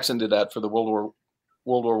Peter Jackson did that for the World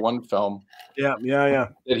War I film. Yeah.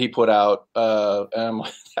 That he put out.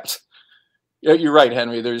 You're right,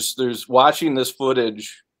 Henry. There's watching this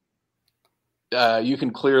footage, you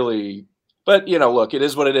can clearly, but you know, look, it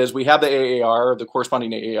is what it is. We have the AAR, the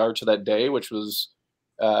corresponding AAR to that day, which was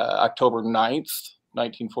October 9th,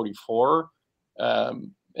 1944.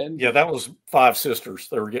 And yeah, that was Five Sisters.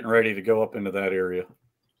 They were getting ready to go up into that area.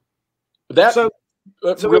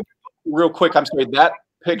 Real quick, I'm sorry, that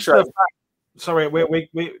picture. Sorry,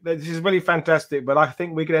 this is really fantastic, but I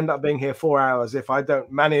think we could end up being here 4 hours if I don't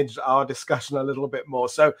manage our discussion a little bit more.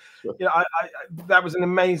 So, you know, I that was an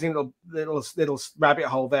amazing little rabbit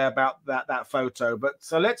hole there about that photo. But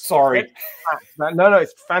so let's. Sorry. No,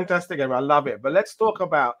 it's fantastic, and I love it. But let's talk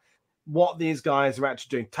about what these guys are actually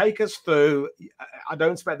doing. Take us through. I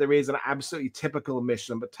don't expect there is an absolutely typical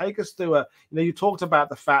mission, but take us through you talked about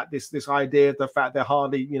the fact this idea of the fact they're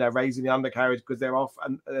hardly, you know, raising the undercarriage because they're off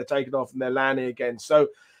and they're taking off and they're landing again. So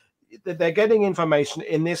they're getting information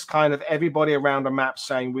in this kind of everybody around a map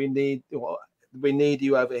saying we need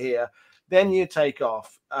you over here. Then you take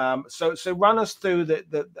off. So run us through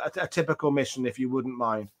a typical mission, if you wouldn't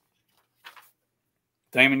mind.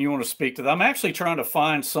 Damon, you want to speak to that? I'm actually trying to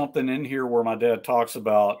find something in here where my dad talks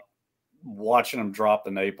about watching them drop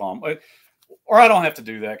the napalm. Or I don't have to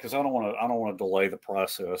do that because I don't want to delay the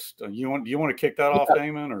process. Do you want to kick that off,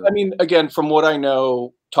 Damon? Or? I mean, again, from what I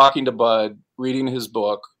know, talking to Bud, reading his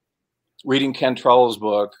book, reading Ken Trello's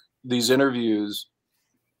book, these interviews,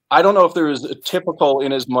 I don't know if there is a typical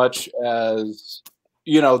in as much as,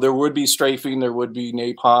 you know, there would be strafing, there would be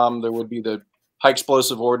napalm, there would be the high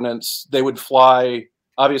explosive ordnance. They would fly,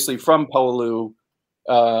 obviously, from Peleliu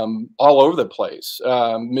all over the place.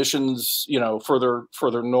 Missions, you know, further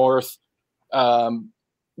north.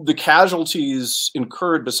 The casualties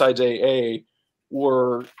incurred besides AA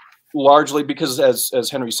were largely because, as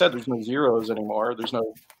Henry said, there's no zeros anymore. There's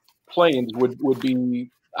no planes. Would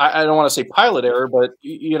be, I don't want to say pilot error, but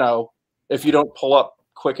you know, if you don't pull up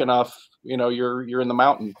quick enough, you know, you're in the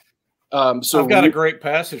mountain. So I've got a great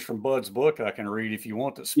passage from Bud's book I can read if you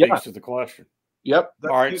want that speaks to the question. Yep.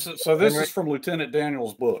 All right. So this is from Lieutenant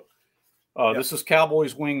Daniel's book. This is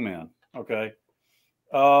Cowboy's Wingman. Okay.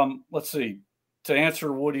 Let's see. To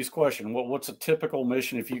answer Woody's question, what's a typical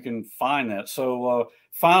mission if you can find that? So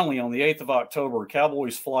finally, on the 8th of October,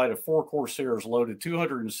 Cowboy's flight of 4 Corsairs loaded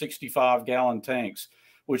 265-gallon tanks,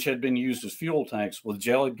 which had been used as fuel tanks, with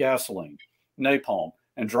gelid gasoline, napalm,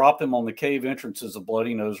 and dropped them on the cave entrances of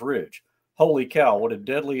Bloody Nose Ridge. Holy cow, what a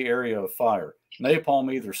deadly area of fire.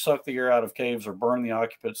 Napalm either sucked the air out of caves or burned the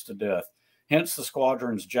occupants to death. Hence the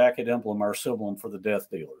squadron's jacket emblem, our symbol for the death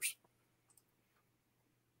dealers.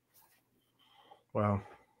 Wow.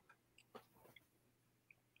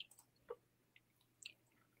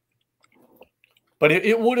 But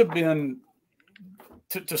it would have been,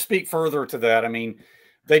 to speak further to that, I mean,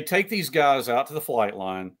 they take these guys out to the flight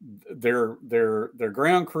line. They're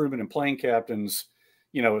ground crewmen and plane captains.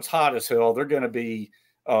 You know, it's hot as hell. They're going to be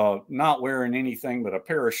not wearing anything but a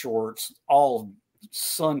pair of shorts, all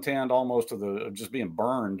suntanned almost to just being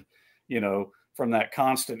burned, you know, from that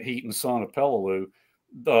constant heat and sun of Peleliu.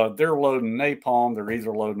 they're loading napalm. They're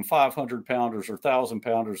either loading 500 pounders or 1,000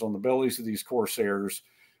 pounders on the bellies of these Corsairs,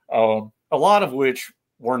 a lot of which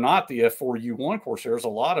were not the F4U1 Corsairs. A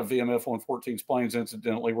lot of VMF-114's planes,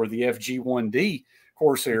 incidentally, were the FG-1D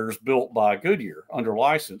Corsairs built by Goodyear under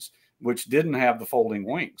license, which didn't have the folding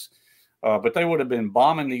wings. But they would have been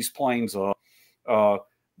bombing these planes up.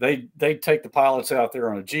 They'd take the pilots out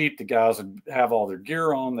there on a Jeep. The guys would have all their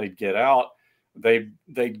gear on. They'd get out. They'd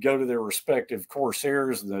go to their respective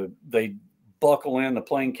Corsairs. They'd buckle in. The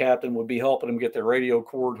plane captain would be helping them get their radio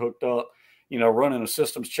cord hooked up, you know, running a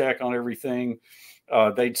systems check on everything.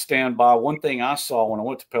 They'd stand by. One thing I saw when I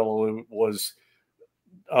went to Peleliu was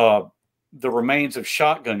the remains of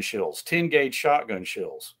shotgun shells, 10-gauge shotgun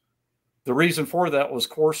shells. The reason for that was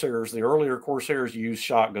Corsairs, the earlier Corsairs used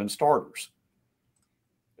shotgun starters.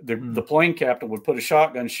 The plane captain would put a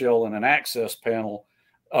shotgun shell in an access panel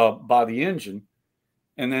by the engine,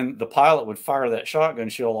 and then the pilot would fire that shotgun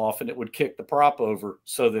shell off, and it would kick the prop over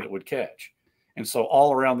so that it would catch. And so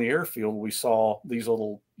all around the airfield, we saw these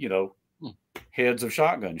little, you know, heads of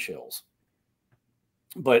shotgun shells.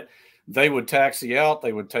 But they would taxi out,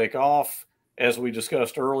 they would take off, as we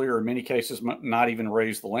discussed earlier, in many cases, not even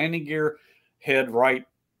raise the landing gear, head right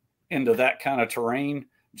into that kind of terrain,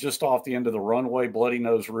 just off the end of the runway, Bloody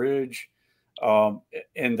Nose Ridge.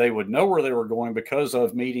 And they would know where they were going because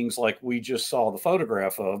of meetings like we just saw the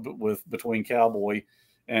photograph of between Cowboy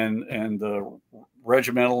and the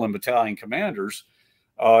regimental and battalion commanders.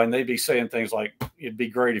 And they'd be saying things like, it'd be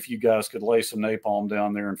great if you guys could lay some napalm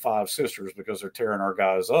down there in Five Sisters because they're tearing our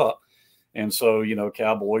guys up. And so, you know,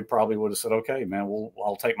 Cowboy probably would have said, okay, man,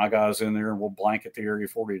 I'll take my guys in there and we'll blanket the area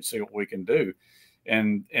for you to see what we can do.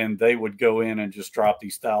 And they would go in and just drop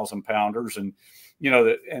these 1,000-pounders. And, you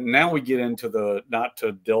know, and now we get into not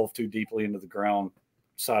to delve too deeply into the ground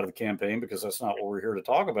side of the campaign, because that's not what we're here to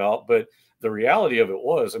talk about. But the reality of it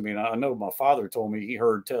was, I mean, I know my father told me he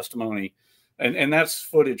heard testimony, and that's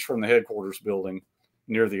footage from the headquarters building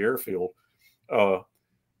near the airfield.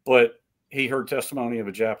 But he heard testimony of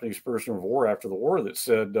a Japanese prisoner of war after the war that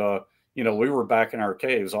said, you know, we were back in our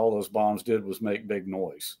caves. All those bombs did was make big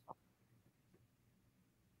noise.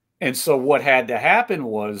 And so what had to happen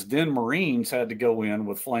was then Marines had to go in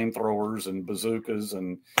with flamethrowers and bazookas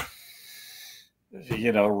and,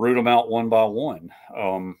 you know, root them out one by one.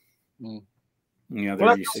 You know,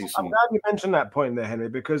 there you see some. I'm glad you mentioned that point there, Henry,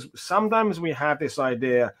 because sometimes we have this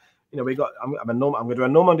idea. You know, I'm going to do a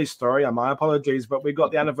Normandy story. My apologies, but we've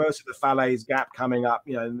got the anniversary of the Falaise Gap coming up,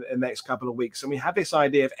 you know, in the next couple of weeks. And we have this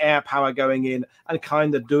idea of air power going in and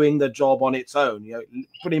kind of doing the job on its own, you know,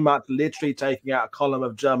 pretty much literally taking out a column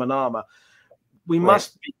of German armor. We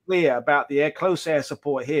must be clear about the close air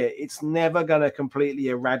support here. It's never going to completely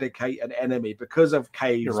eradicate an enemy because of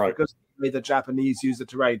caves, because of the way the Japanese use the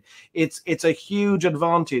terrain. It's a huge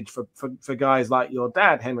advantage for guys like your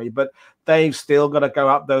dad, Henry, but they've still got to go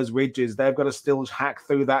up those ridges. They've got to still hack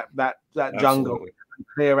through that jungle and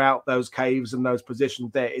clear out those caves and those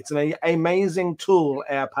positions there. It's an amazing tool,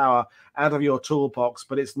 air power, out of your toolbox,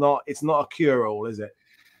 but it's not a cure-all, is it?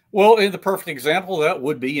 Well, the perfect example of that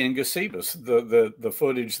would be Ngesebus, the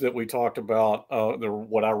footage that we talked about,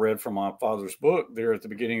 what I read from my father's book there at the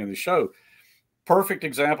beginning of the show. Perfect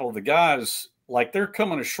example of the guys, like they're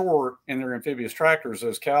coming ashore in their amphibious tractors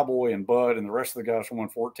as Cowboy and Bud and the rest of the guys from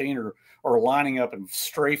 114 are lining up and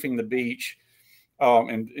strafing the beach,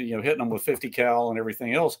 and, you know, hitting them with 50 cal and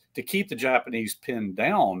everything else to keep the Japanese pinned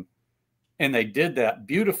down. And they did that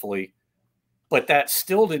beautifully. But that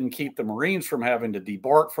still didn't keep the Marines from having to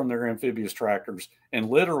debark from their amphibious tractors and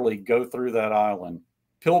literally go through that island,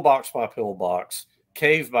 pillbox by pillbox,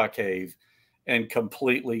 cave by cave, and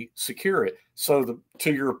completely secure it. So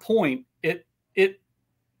to your point, it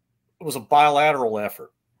was a bilateral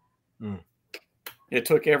effort. It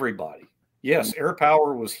took everybody. Yes, air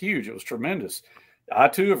power was huge. It was tremendous. I,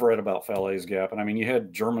 too, have read about Falaise Gap. And, I mean, you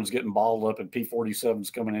had Germans getting balled up and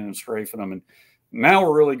P-47s coming in and strafing them. And now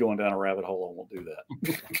we're really going down a rabbit hole. I won't do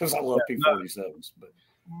that because I love P-47s. But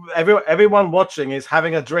everyone watching is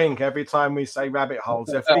having a drink every time we say rabbit holes.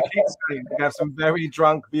 If we keep saying, we have some very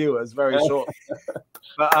drunk viewers very short.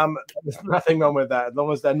 But there's nothing wrong with that as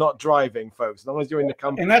long as they're not driving, folks. As long as you're in the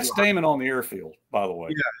company. And that's Damon on the airfield, by the way.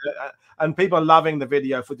 Yeah, and people are loving the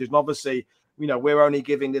video footage. And obviously, you know, we're only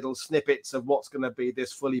giving little snippets of what's going to be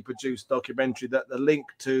this fully produced documentary that the link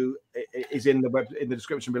to is in the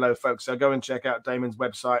description below, folks. So go and check out Damon's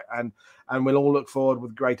website, and we'll all look forward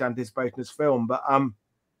with great anticipation to this film. But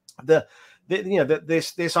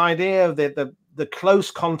this idea of the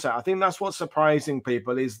close contact, I think that's what's surprising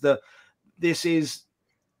people is this is,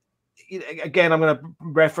 again, I'm going to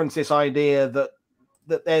reference this idea that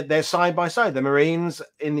that they're side by side. The Marines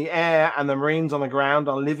in the air and the Marines on the ground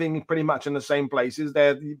are living pretty much in the same places.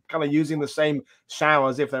 They're kind of using the same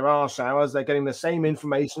showers, if there are showers. They're getting the same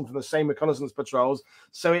information from the same reconnaissance patrols.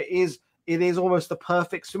 So it is almost the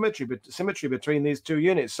perfect symmetry between these two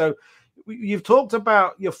units. So you've talked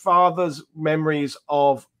about your father's memories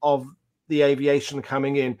of the aviation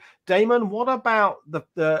coming in. Damon, what about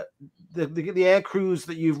the air crews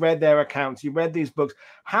that you've read their accounts, you've read these books?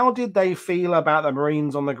 How did they feel about the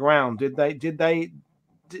Marines on the ground? Did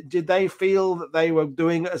they feel that they were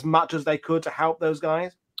doing as much as they could to help those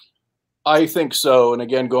guys? I think so. And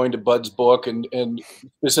again, going to Bud's book and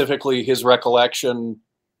specifically his recollection,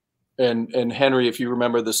 and Henry, if you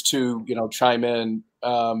remember this too, chime in.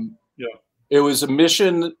 Yeah. It was a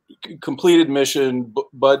mission, completed mission.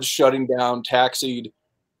 Bud's shutting down, taxied,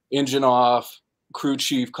 engine off. Crew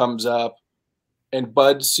chief comes up, and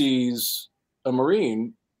Bud sees a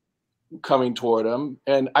Marine coming toward him.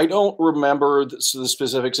 And I don't remember the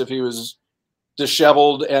specifics if he was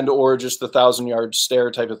disheveled and or just the 1,000-yard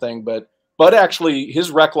stare type of thing. But Bud actually,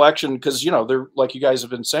 his recollection, because they're like you guys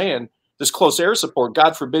have been saying, this close air support.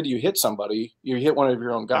 God forbid you hit somebody, you hit one of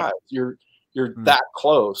your own guys. You're that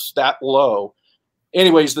close, that low.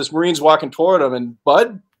 Anyways, this Marine's walking toward him, and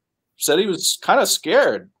Bud said he was kind of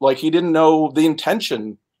scared. Like he didn't know the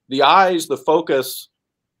intention, the eyes, the focus,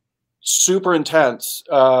 super intense.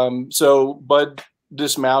 So Bud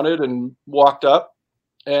dismounted and walked up,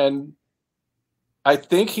 and I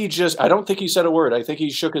think I don't think he said a word. I think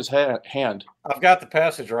he shook his hand. I've got the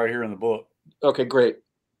passage right here in the book. Okay, great.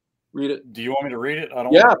 Read it. Do you want me to read it? I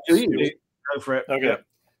don't. Yeah, please. Go for it. Okay. Yeah.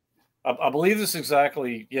 I believe this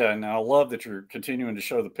exactly. Yeah. And I love that you're continuing to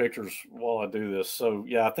show the pictures while I do this. So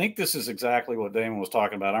yeah, I think this is exactly what Damon was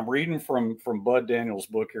talking about. I'm reading from Bud Daniels'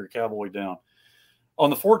 book here, Cowboy Down. On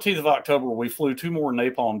the 14th of October, we flew 2 more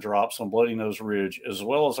napalm drops on Bloody Nose Ridge, as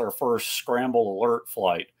well as our first scramble alert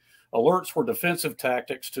flight. Alerts were defensive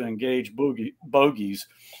tactics to engage bogies,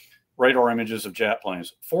 radar images of jet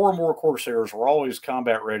planes. 4 or more Corsairs were always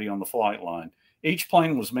combat ready on the flight line. Each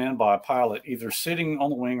plane was manned by a pilot, either sitting on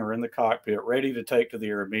the wing or in the cockpit, ready to take to the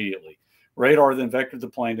air immediately. Radar then vectored the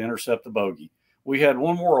plane to intercept the bogey. We had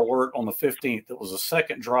 1 more alert on the 15th that was a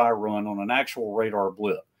second dry run on an actual radar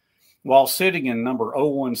blip. While sitting in number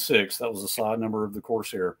 016, that was the side number of the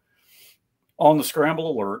Corsair, on the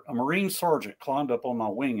scramble alert, a Marine sergeant climbed up on my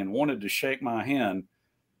wing and wanted to shake my hand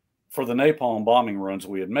for the napalm bombing runs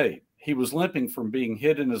we had made. He was limping from being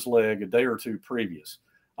hit in his leg a day or 2 previous.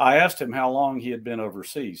 I asked him how long he had been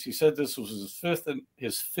overseas. He said this was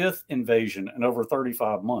his fifth invasion in over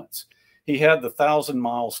 35 months. He had the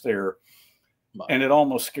 1,000-mile stare, and it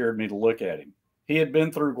almost scared me to look at him. He had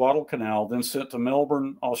been through Guadalcanal, then sent to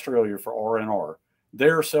Melbourne, Australia for R&R.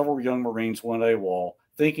 There, several young Marines went AWOL,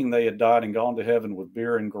 thinking they had died and gone to heaven with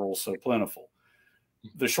beer and girls so plentiful.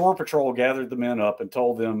 The shore patrol gathered the men up and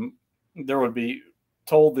told them there would be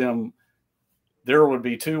 2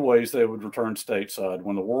 ways they would return stateside: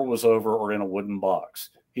 when the war was over or in a wooden box.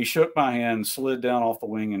 He shook my hand, slid down off the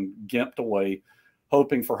wing, and gimped away,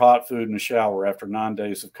 hoping for hot food and a shower after 9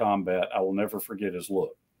 days of combat. I will never forget his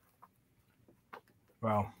look.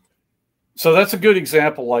 Wow. So that's a good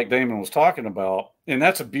example like Damon was talking about. And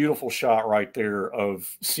that's a beautiful shot right there of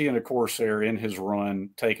seeing a Corsair in his run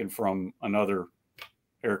taken from another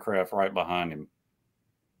aircraft right behind him.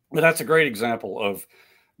 But that's a great example of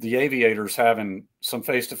the aviators having some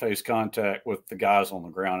face-to-face contact with the guys on the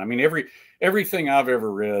ground. I mean, everything I've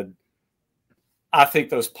ever read, I think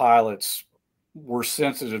those pilots were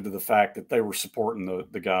sensitive to the fact that they were supporting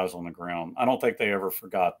the guys on the ground. I don't think they ever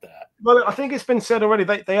forgot that. Well, I think it's been said already.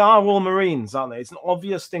 They are all Marines, aren't they? It's an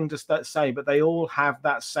obvious thing to say, but they all have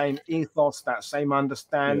that same ethos, that same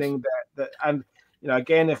understanding. Yes. And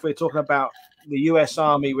again, if we're talking about the U.S.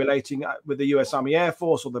 Army relating with the U.S. Army Air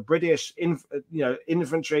Force or the British,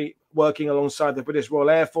 infantry working alongside the British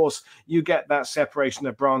Royal Air Force, you get that separation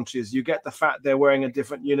of branches. You get the fact they're wearing a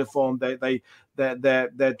different uniform. Their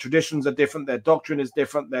traditions are different. Their doctrine is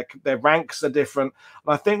different. Their ranks are different.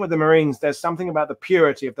 And I think with the Marines, there's something about the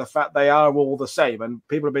purity of the fact they are all the same. And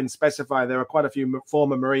people have been specified. There are quite a few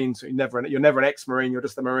former Marines. You're never an ex-Marine. You're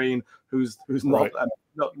just a Marine who's right.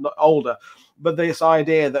 not older. But this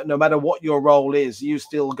idea that no matter what your role is, you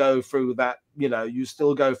still go through that. You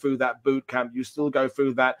still go through that boot camp. You still go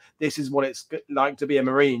through that. This is what it's like to be a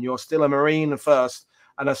Marine. You're still a Marine first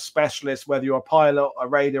and a specialist, whether you're a pilot, a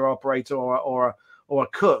radar operator, or a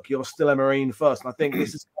cook. You're still a Marine first. And I think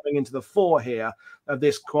this is coming into the fore here of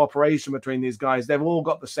this cooperation between these guys. They've all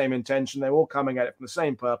got the same intention. They're all coming at it from the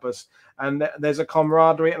same purpose. And there's a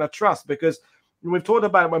camaraderie and a trust, because we've talked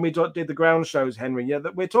about it when we did the ground shows, Henry. Yeah,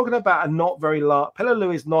 that we're talking about a not very large.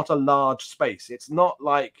 Peleliu is not a large space. It's not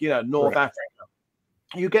like, you know, North Africa.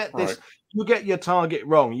 You get this. You get your target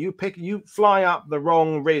wrong. You fly up the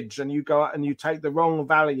wrong ridge, and you go out and you take the wrong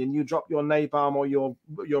valley, and you drop your napalm or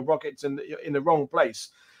your rockets in the wrong place,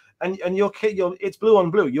 and it's blue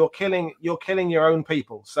on blue. You're killing your own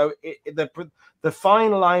people. So the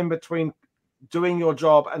fine line between doing your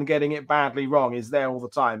job and getting it badly wrong is there all the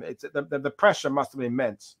time. It's the pressure must have been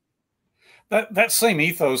immense. That same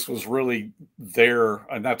ethos was really there,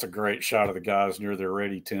 and that's a great shot of the guys near their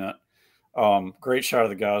ready tent. Great shot of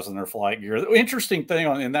the guys in their flight gear. The interesting thing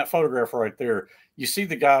in that photograph right there, you see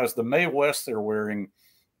the guys, the Mae West they're wearing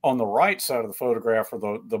on the right side of the photograph,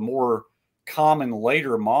 or the more common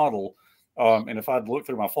later model. And if I'd looked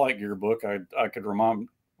through my flight gear book, I could remind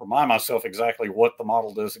myself exactly what the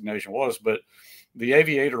model designation was. But the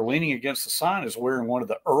aviator leaning against the sign is wearing one of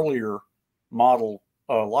the earlier model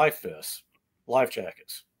life vests, life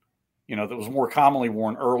jackets, you know, that was more commonly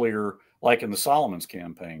worn earlier, like in the Solomons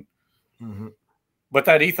campaign. Mm-hmm. But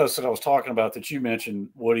that ethos that I was talking about that you mentioned,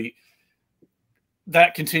 Woody,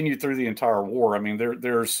 that continued through the entire war. I mean,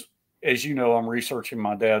 there's, as you know, I'm researching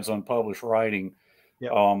my dad's unpublished writing.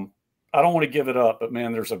 Yep. I don't want to give it up, but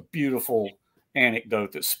man, there's a beautiful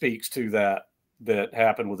anecdote that speaks to that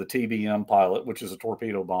happened with a TBM pilot, which is a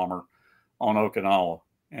torpedo bomber on Okinawa.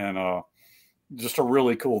 And just a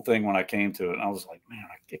really cool thing when I came to it. And I was like, man,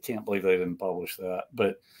 I can't believe they didn't publish that.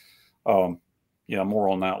 But yeah, more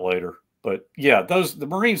on that later. But yeah, the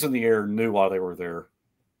Marines in the air knew why they were there.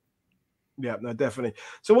 Yeah, no, definitely.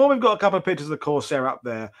 So while we've got a couple of pictures of the Corsair up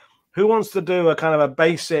there, who wants to do a kind of a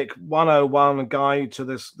basic 101 guide to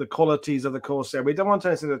the qualities of the Corsair? We don't want to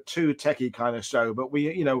turn this into a too techie kind of show, but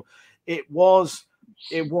it was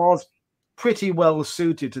pretty well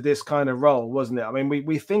suited to this kind of role, wasn't it? I mean,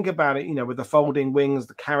 we think about it, with the folding wings,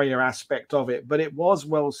 the carrier aspect of it, but it was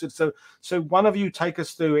well suited. So one of you take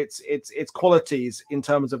us through its qualities in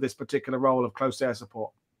terms of this particular role of close air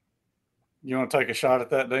support. You want to take a shot at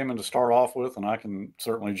that, Damon, to start off with, and I can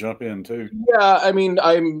certainly jump in too. Yeah, I mean,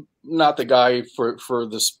 I'm not the guy for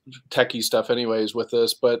this techie stuff, anyways, with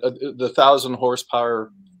this, but the 1,000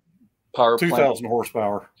 horsepower power 2,000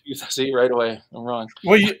 horsepower. See, right away, I'm wrong.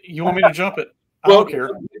 Well, you want me to jump it? I don't care.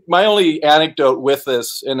 My only anecdote with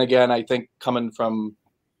this, and again, I think coming from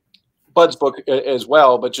Bud's book as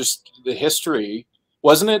well, but just the history,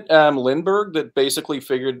 wasn't it Lindbergh that basically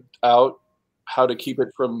figured out how to keep it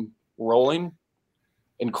from rolling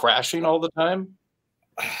and crashing all the time?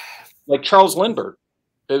 Like Charles Lindbergh.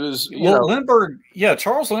 It was, Lindbergh, yeah,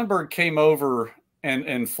 Charles Lindbergh came over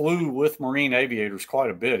and flew with Marine aviators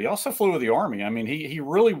quite a bit. He also flew with the Army. I mean, he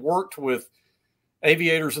really worked with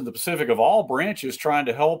aviators in the Pacific of all branches, trying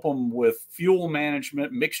to help them with fuel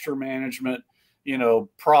management, mixture management,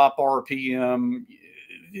 prop RPM.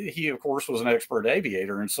 He, of course, was an expert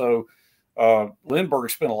aviator. And so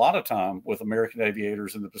Lindbergh spent a lot of time with American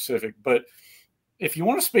aviators in the Pacific. But if you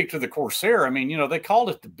want to speak to the Corsair, I mean, they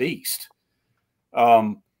called it the Beast.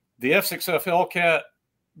 The F6F Hellcat,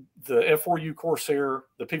 the F4U Corsair,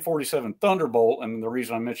 the P-47 Thunderbolt, and the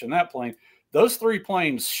reason I mentioned that plane, those three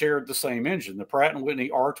planes shared the same engine, the Pratt & Whitney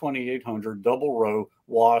R2800 double-row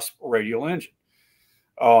WASP radial engine.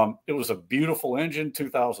 It was a beautiful engine,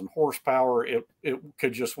 2,000 horsepower. It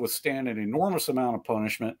could just withstand an enormous amount of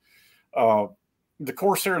punishment. The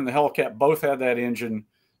Corsair and the Hellcat both had that engine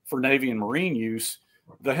for Navy and Marine use.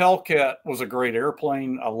 The Hellcat was a great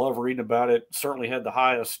airplane. I love reading about it. Certainly had the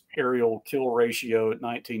highest aerial kill ratio at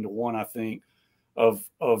 19-1, I think,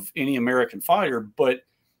 of any American fighter. But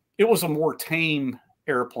it was a more tame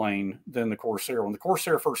airplane than the Corsair. When the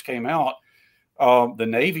Corsair first came out, the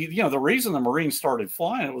Navy, the reason the Marines started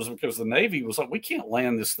flying it was because the Navy was like, we can't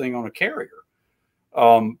land this thing on a carrier.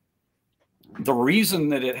 The reason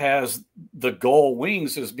that it has the gull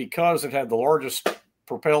wings is because it had the largest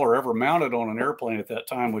propeller ever mounted on an airplane at that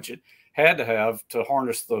time, which it had to have to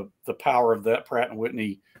harness the power of that Pratt &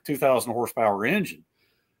 Whitney 2,000 horsepower engine.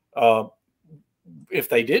 If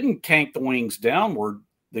they didn't cank the wings downward,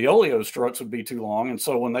 the oleo struts would be too long. And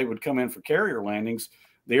so when they would come in for carrier landings,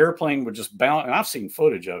 the airplane would just bounce. And I've seen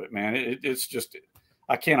footage of it, man. It's just,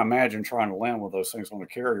 I can't imagine trying to land one of those things on a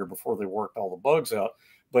carrier before they worked all the bugs out.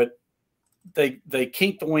 But they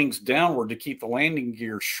kinked the wings downward to keep the landing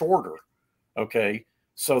gear shorter. Okay.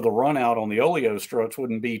 So the run out on the oleo struts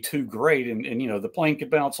wouldn't be too great. And the plane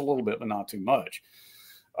could bounce a little bit, but not too much.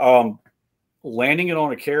 Landing it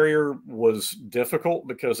on a carrier was difficult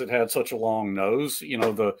because it had such a long nose.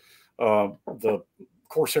 The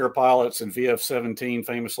Corsair pilots in VF-17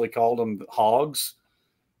 famously called them hogs.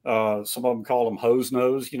 Some of them called them hose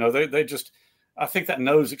nose. They just, I think that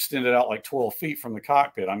nose extended out like 12 feet from the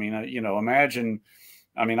cockpit. I mean, you know, imagine,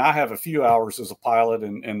 I mean, I have a few hours as a pilot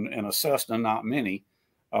in a Cessna, not many.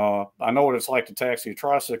 I know what it's like to taxi a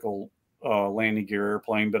tricycle landing gear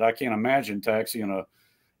airplane, but I can't imagine taxiing a,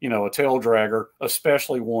 you know, a tail dragger,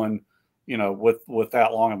 especially one, you know, with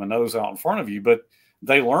that long of a nose out in front of you. But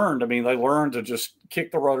they learned, I mean, they learned to just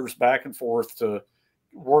kick the rudders back and forth to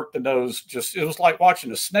work the nose. Just, it was like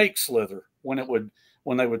watching a snake slither when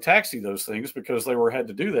they would taxi those things, because they had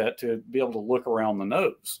to do that to be able to look around the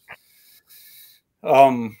nose.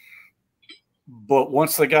 But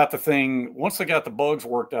once they got the bugs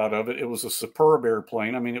worked out of it, it was a superb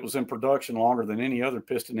airplane. I mean, it was in production longer than any other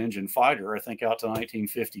piston engine fighter, I think out to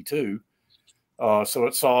 1952. So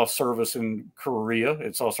it saw service in Korea.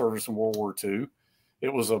 It saw service in World War II.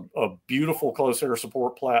 It was a beautiful close air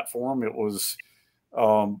support platform. It was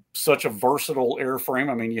such a versatile airframe.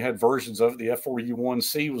 I mean, you had versions of it. The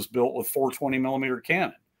F4U-1C was built with 420 millimeter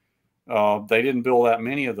cannon. They didn't build that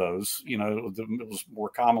many of those. You know, it was more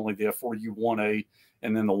commonly the F4U-1A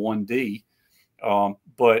and then the 1D. And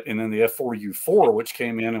then the F4U-4, which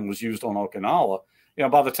came in and was used on Okinawa. You know,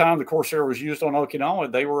 by the time the Corsair was used on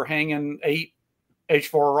Okinawa, they were hanging 8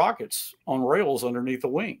 H-4 rockets on rails underneath the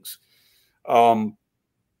wings.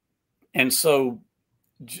 And so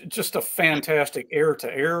just a fantastic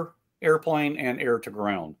air-to-air airplane and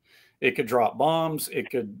air-to-ground. It could drop bombs. It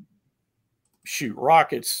could shoot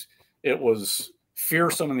rockets. It was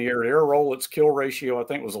fearsome in the air-to-air roll. Its kill ratio, I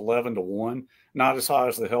think, was 11-1. Not as high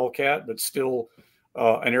as the Hellcat, but still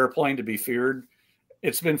an airplane to be feared.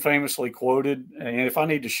 It's been famously quoted, and if I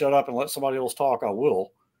need to shut up and let somebody else talk, I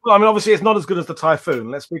will. Well, I mean, obviously, it's not as good as the Typhoon.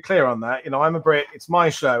 Let's be clear on that. You know, I'm a Brit. It's my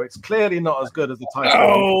show. It's clearly not as good as the Typhoon.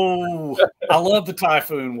 Oh, I love the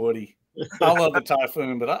Typhoon, Woody. I love the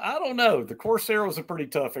Typhoon, but I don't know. The Corsair was a pretty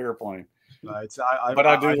tough airplane. Right. But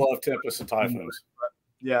I do love Tempest and Typhoons.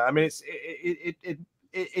 Yeah, I mean,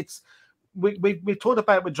 we talked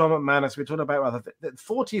about it with John McManus. We talked about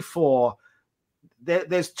 44.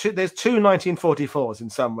 There's two 1944s in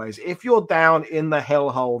some ways. If you're down in the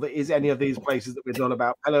hellhole that is any of these places that we're talking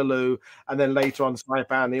about, Peleliu, and then later on Saipan,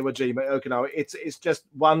 Iwo Jima, Okinawa, it's just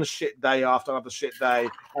one shit day after another shit day,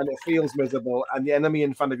 and it feels miserable, and the enemy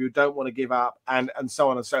in front of you don't want to give up, and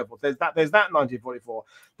so on and so forth. There's that 1944.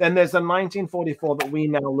 Then there's the 1944 that we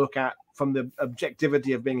now look at from the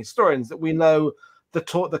objectivity of being historians, that we know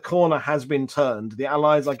the corner has been turned. The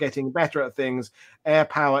Allies are getting better at things. Air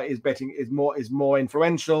power is more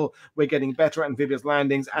influential. We're getting better at amphibious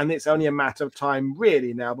landings, and it's only a matter of time,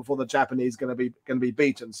 really, now before the Japanese going to be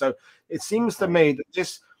beaten. So it seems to me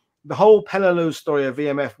that the whole Peleliu story of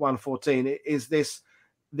VMF-114 is this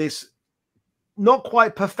not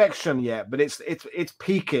quite perfection yet, but it's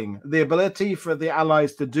peaking. The ability for the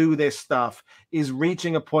Allies to do this stuff is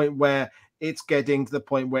reaching a point where it's getting to the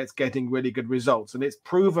point where it's getting really good results, and it's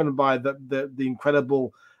proven by the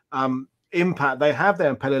incredible impact they have there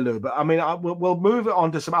in Peleliu. But I mean, we'll move it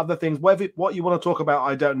on to some other things. What you want to talk about,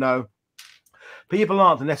 I don't know. People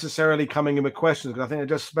aren't necessarily coming in with questions because I think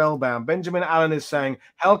they're just spellbound. Benjamin Allen is saying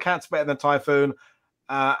Hellcat's better than Typhoon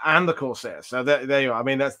and the Corsair. So there you are. I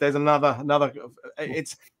mean, there's another.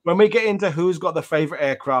 It's when we get into who's got the favorite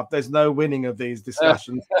aircraft, there's no winning of these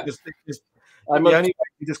discussions. The only way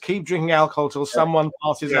you just keep drinking alcohol till someone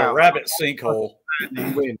passes out. Rabbit sinkhole.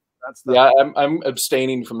 You win. I'm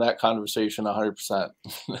abstaining from that conversation 100%.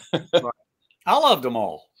 Right. I loved them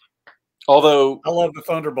all. Although I love the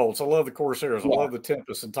Thunderbolts, I love the Corsairs, I love the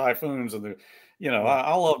Tempests and Typhoons, and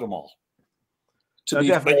I loved them all. But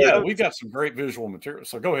yeah, we've got some great visual material.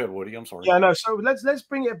 So go ahead, Woody. I'm sorry. Yeah, no. So let's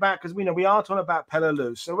bring it back, because we are talking about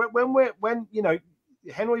Peleliu. So when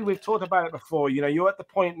Henry, we've talked about it before. You're at the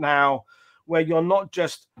point now where you're not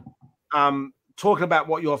just talking about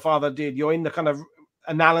what your father did. You're in the kind of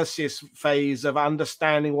analysis phase of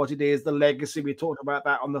understanding what it is, the legacy. We talked about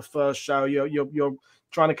that on the first show. You're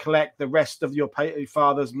trying to collect the rest of your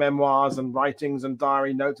father's memoirs and writings and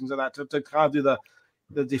diary notes and so that to kind of do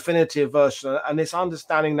the definitive version, and this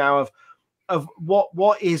understanding now of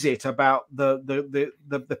what is it about the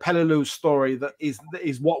Peleliu story that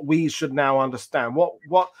is what we should now understand.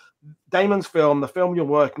 What Damon's film, the film you're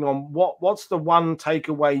working on, what's the one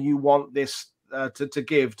takeaway you want this to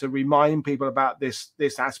give to remind people about this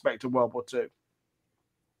aspect of World War II?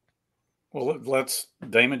 Well,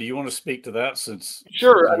 Damon, do you want to speak to that?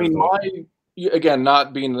 Sure. I mean, again,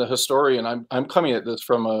 not being the historian, I'm coming at this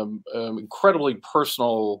from an incredibly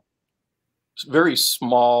personal, very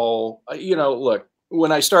small, look,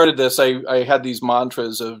 when I started this, I had these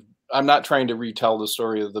mantras of, I'm not trying to retell the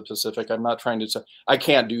story of the Pacific. I'm not trying to say, I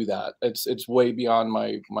can't do that. It's way beyond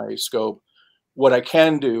my scope. what I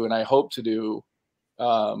can do, and I hope to do,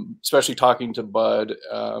 especially talking to Bud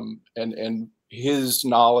and his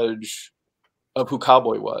knowledge of who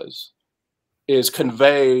Cowboy was, is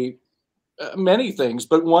convey many things,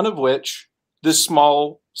 but one of which, this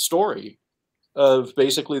small story of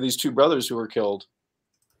basically these two brothers who were killed.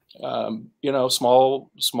 You know, small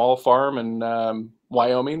farm in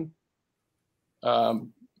Wyoming.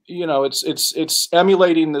 You know, it's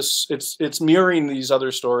emulating this. It's mirroring these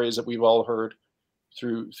other stories that we've all heard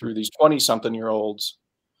through these 20-something-year-olds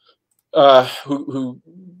who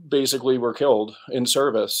basically were killed in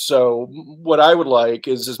service. So what I would like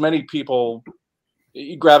is as many people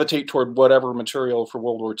gravitate toward whatever material for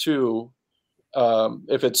World War II.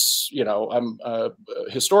 If it's, you know, I'm a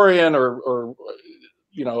historian or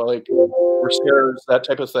you know, like Corsairs, that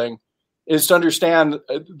type of thing, is to understand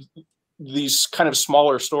these kind of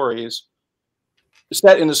smaller stories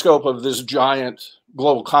set in the scope of this giant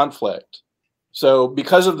global conflict. So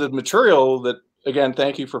because of the material that, again,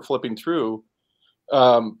 thank you for flipping through,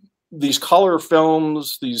 these color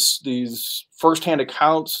films, these firsthand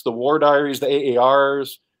accounts, the war diaries, the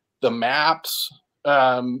AARs, the maps,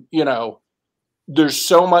 you know, there's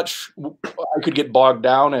so much I could get bogged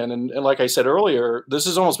down in. And like I said earlier, this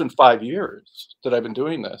has almost been 5 years that I've been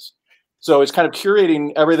doing this. So it's kind of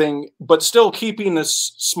curating everything, but still keeping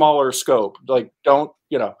this smaller scope. Like, don't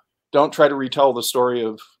try to retell the story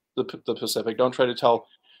of the Pacific. Don't try to tell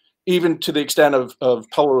even to the extent of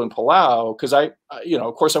Peleliu and Palau, because you know,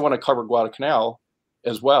 of course I want to cover Guadalcanal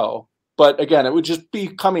as well. But again, it would just be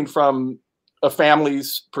coming from a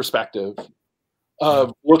family's perspective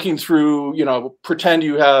of looking through, you know, pretend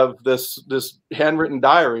you have this handwritten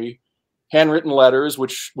diary, handwritten letters,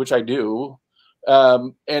 which I do,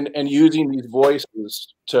 and using these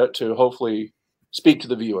voices to hopefully speak to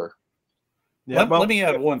the viewer. Yeah, let me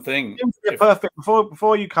add one thing. Perfect.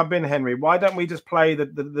 Before you come in, Henry, why don't we just play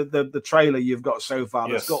the trailer you've got so far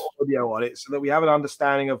that's got audio on it, so that we have an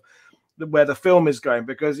understanding of where the film is going?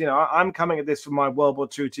 Because, you know, I'm coming at this from my World War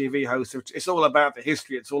II TV host. It's all about the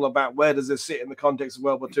history. It's all about where does this sit in the context of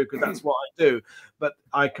World War II, because that's what I do. But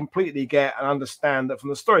I completely get and understand that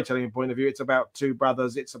from the storytelling point of view, it's about two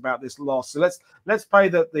brothers. It's about this loss. So let's play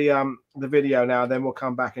the video now. Then we'll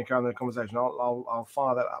come back and carry on the conversation. I'll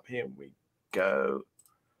fire that up. Here we go.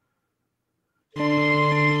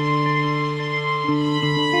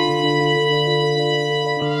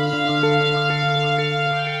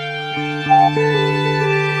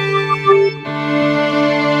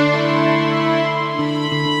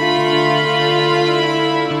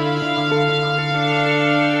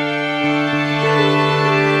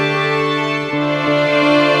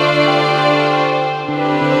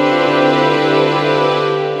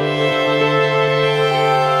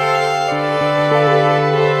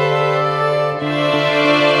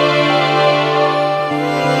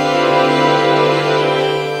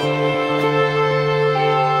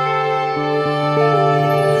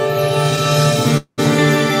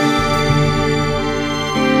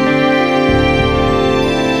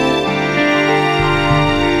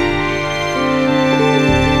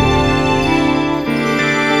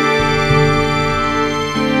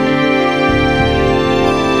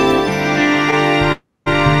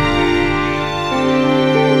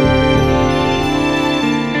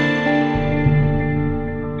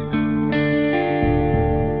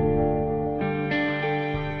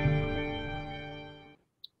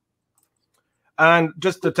 And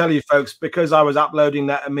just to tell you folks, because I was uploading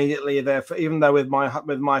that immediately there, even though with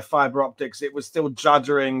my fiber optics, it was still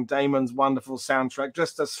juddering Damon's wonderful soundtrack,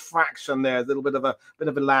 just a fraction there, a little bit of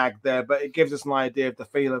a lag there, but it gives us an idea of the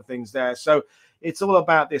feel of things there. So it's all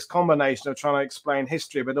about this combination of trying to explain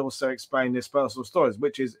history, but also explain this personal stories,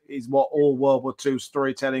 which is what all World War II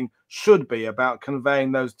storytelling should be about,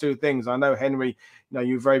 conveying those two things. I know, Henry, you know,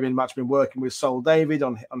 you've very much been working with Sol David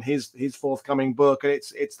on his forthcoming book, and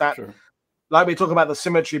it's that. Sure. Like we talk about the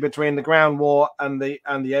symmetry between the ground war and the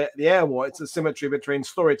air war, it's the symmetry between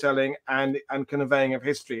storytelling and conveying of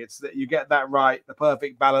history. It's that you get that right, the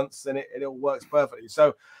perfect balance, and it all works perfectly.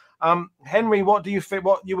 So, Henry, what do you think?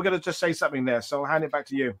 What you were going to just say something there, so I'll hand it back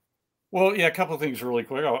to you. Well, yeah, a couple of things really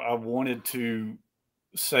quick. I wanted to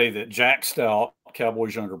say that Jack Stout,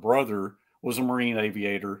 Cowboy's younger brother, was a Marine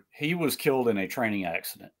aviator. He was killed in a training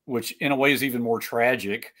accident, which in a way is even more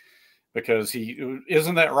tragic. Because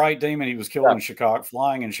isn't that right, Damon? He was killed in Chicago,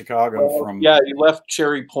 flying in Chicago from. Yeah, he left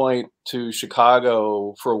Cherry Point to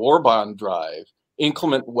Chicago for a war bond drive.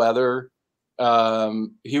 Inclement weather.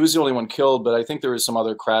 He was the only one killed, but I think there was some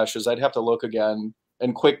other crashes. I'd have to look again.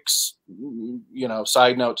 And quick, you know,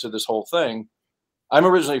 side note to this whole thing. I'm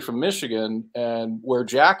originally from Michigan, and where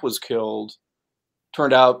Jack was killed,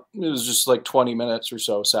 turned out it was just like 20 minutes or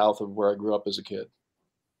so south of where I grew up as a kid.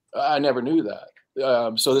 I never knew that.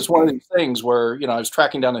 So it's one of these things where, you know, I was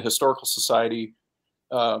tracking down the historical society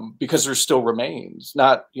because there's still remains,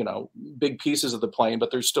 not, you know, big pieces of the plane,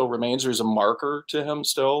 but there's still remains. There's a marker to him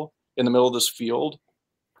still in the middle of this field.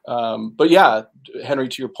 But yeah, Henry,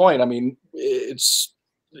 to your point, I mean, it's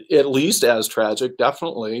at least as tragic,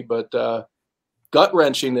 definitely, but gut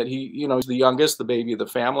wrenching that he, you know, he's the youngest, the baby of the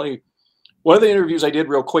family. One of the interviews I did,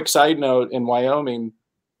 real quick side note, in Wyoming,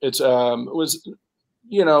 it was,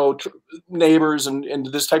 you know, neighbors and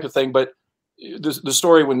this type of thing. But the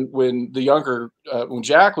story when the younger, when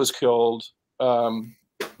Jack was killed,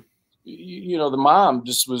 you know, the mom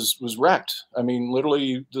just was wrecked. I mean,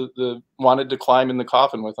 literally the wanted to climb in the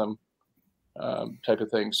coffin with him, type of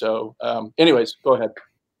thing. So anyways, go ahead.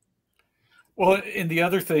 Well, and the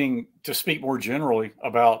other thing, to speak more generally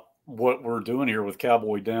about what we're doing here with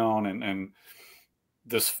Cowboy Down and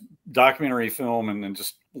this documentary film and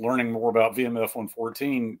just learning more about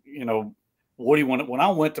VMF-114, you know, Woody, when I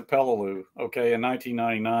went to Peleliu, okay, in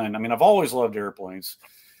 1999, I mean, I've always loved airplanes.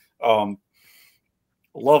 Love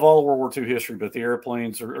all of World War II history, but the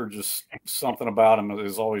airplanes are just something about them that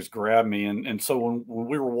has always grabbed me. And so when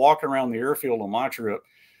we were walking around the airfield on my trip,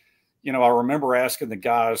 you know, I remember asking the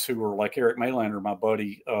guys who were like Eric Maylander, my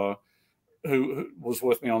buddy, who was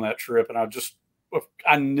with me on that trip. And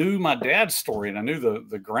I knew my dad's story and I knew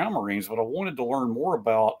the ground Marines, but I wanted to learn more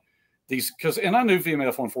about these and I knew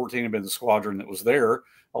VMF-114 had been the squadron that was there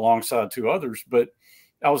alongside two others, but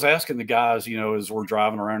I was asking the guys, you know, as we're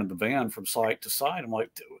driving around in the van from site to site, I'm like,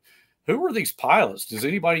 who were these pilots? Does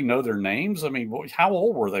anybody know their names? I mean, how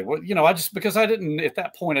old were they? What, you know, because I didn't, at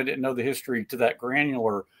that point, I didn't know the history to that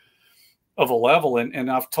granular of a level.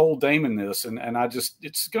 And I've told Damon this, and I just,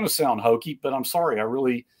 it's going to sound hokey, but I'm sorry.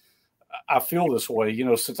 I feel this way, you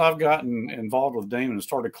know, since I've gotten involved with Damon and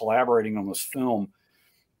started collaborating on this film,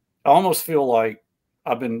 I almost feel like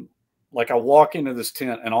I walk into this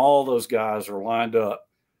tent and all those guys are lined up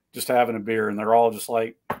just having a beer, and they're all just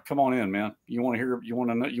like, come on in, man. You want to hear, you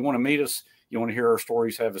want to know, you want to meet us, you want to hear our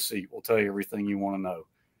stories, have a seat. We'll tell you everything you want to know.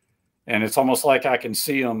 And it's almost like I can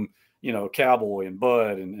see them, you know, Cowboy and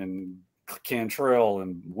Bud and Cantrell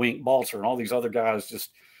and Wink Balzer and all these other guys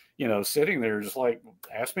just, you know, sitting there just like,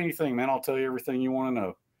 ask me anything, man. I'll tell you everything you want to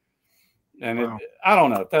know. And wow. I don't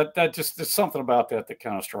know, that just, there's something about that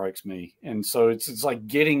kind of strikes me. And so it's like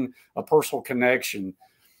getting a personal connection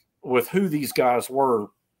with who these guys were,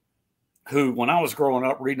 who, when I was growing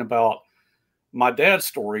up reading about my dad's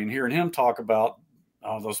story and hearing him talk about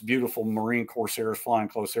those beautiful Marine Corsairs flying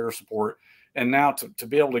close air support, and now to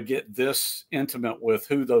be able to get this intimate with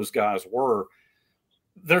who those guys were,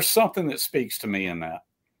 there's something that speaks to me in that.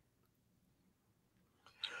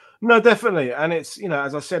 No, definitely. And it's, you know,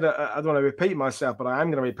 as I said, I don't want to repeat myself, but I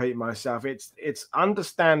am going to repeat myself. It's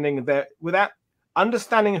understanding that without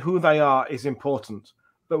understanding who they are is important,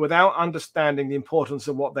 but without understanding the importance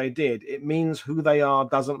of what they did, it means who they are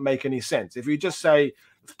doesn't make any sense. If you just say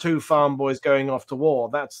two farm boys going off to war,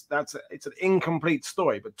 it's an incomplete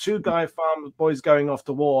story. But two farm boys going off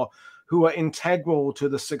to war who are integral to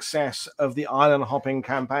the success of the island hopping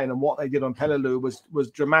campaign, and what they did on Peleliu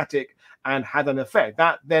was dramatic and had an effect.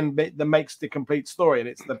 That then makes the complete story. And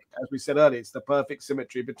it's as we said earlier, it's the perfect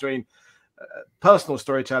symmetry between personal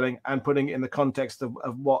storytelling and putting it in the context of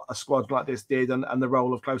what a squad like this did and the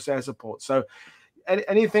role of close air support. So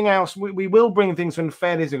anything else, we will bring things in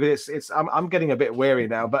fairness. I'm getting a bit weary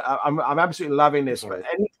now, but I'm absolutely loving this. But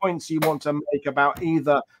any points you want to make about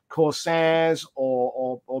either Corsairs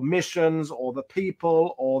or missions or the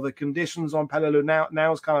people or the conditions on Peleliu,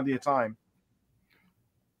 now's kind of your time.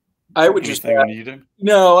 I would just add,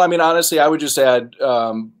 no, I mean, honestly, I would just add,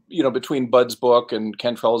 you know, between Bud's book and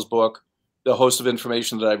Cantrell's book, the host of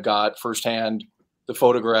information that I've got firsthand, the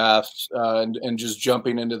photographs, and just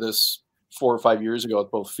jumping into this 4 or 5 years ago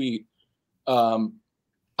with both feet.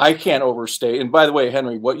 I can't overstate. And by the way,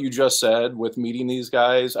 Henry, what you just said with meeting these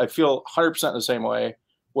guys, I feel 100% the same way,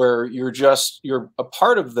 where you're a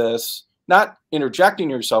part of this, not interjecting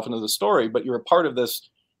yourself into the story, but you're a part of this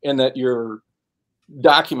in that you're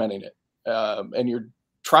documenting it, and you're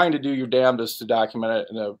trying to do your damnedest to document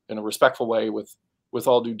it in a respectful way with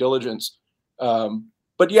all due diligence.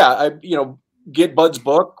 But yeah, you know, get Bud's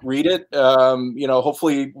book, read it. You know,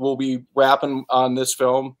 hopefully we'll be wrapping on this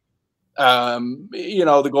film. You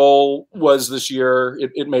know, the goal was this year.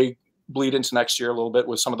 It may bleed into next year a little bit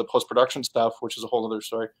with some of the post-production stuff, which is a whole other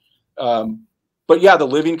story. But yeah, the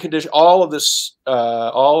living condition, all of this,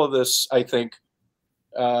 I think,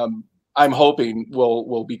 I'm hoping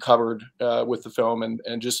will be covered with the film,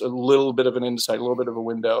 and just a little bit of an insight, a little bit of a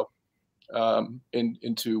window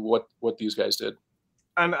into what these guys did.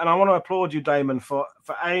 And I want to applaud you, Damon, for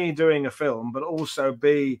A, doing a film, but also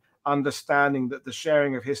B, understanding that the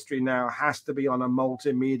sharing of history now has to be on a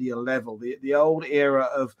multimedia level. The old era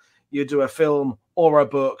of you do a film or a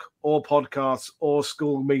book or podcasts or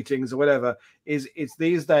school meetings or whatever it's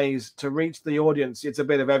these days, to reach the audience, it's a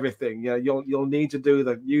bit of everything. You know, you'll need to do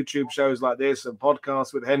the YouTube shows like this and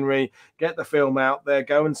podcasts with Henry, get the film out there,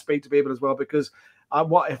 go and speak to people as well, because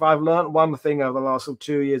what if I've learned one thing over the last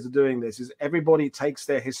 2 years of doing this is everybody takes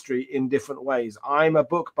their history in different ways. I'm a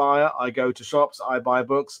book buyer. I go to shops. I buy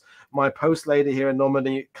books. My post lady here in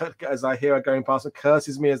Normandy, as I hear her going past,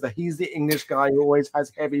 curses me as he's the English guy who always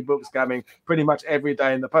has heavy books coming pretty much every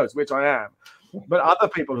day in the post, which I am. But other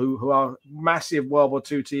people who are massive World War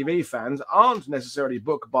II TV fans aren't necessarily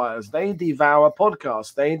book buyers. They devour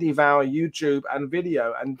podcasts. They devour YouTube and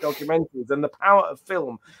video and documentaries and the power of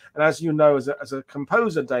film. And as you know, as a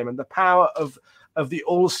composer, Damon, the power of the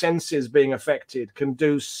all senses being affected can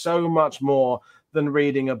do so much more than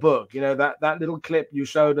reading a book. You know, that little clip you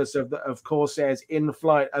showed us of Corsairs in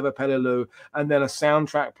flight over Peleliu and then a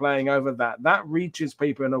soundtrack playing over that reaches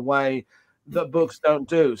people in a way that books don't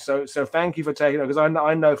do. So thank you for taking it, because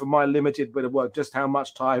I know from my limited bit of work just how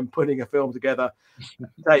much time putting a film together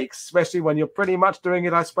takes, especially when you're pretty much doing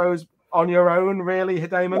it, I suppose, on your own, really,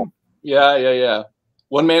 Damon. Yeah.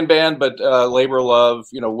 One man band, but labor of love.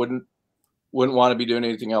 You know, wouldn't want to be doing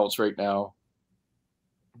anything else right now.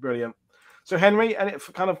 Brilliant. So Henry, and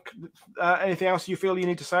kind of anything else you feel you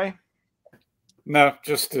need to say? No,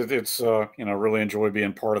 just it's you know, really enjoy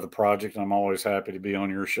being part of the project, and I'm always happy to be on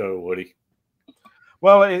your show, Woody.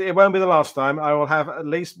 Well, it won't be the last time. I will have at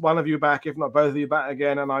least one of you back, if not both of you back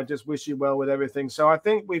again, and I just wish you well with everything. So I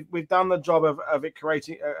think we've done the job of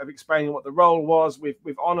explaining what the role was.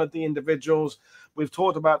 We've honoured the individuals. We've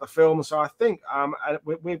talked about the film. So I think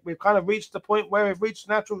we've kind of reached the point where we've reached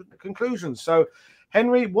natural conclusions. So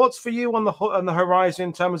Henry, what's for you on the horizon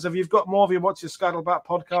in terms of, you've got more of your What's Your Scuttlebutt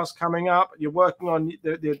podcast coming up. You're working on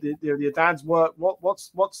your dad's work.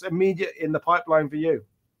 What's immediate in the pipeline for you?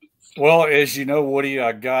 Well, as you know, Woody,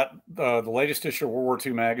 I got the latest issue of World War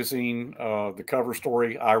II magazine. The cover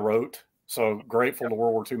story I wrote. So grateful to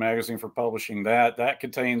World War II magazine for publishing that. That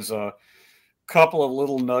contains a couple of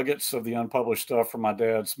little nuggets of the unpublished stuff from my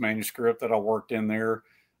dad's manuscript that I worked in there.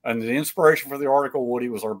 And the inspiration for the article, Woody,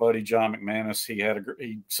 was our buddy John McManus.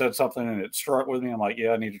 He said something and it struck with me. I'm like,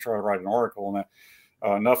 yeah, I need to try to write an article on that.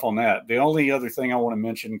 Enough on that. The only other thing I want to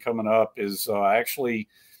mention coming up is actually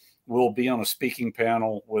we'll be on a speaking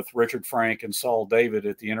panel with Richard Frank and Saul David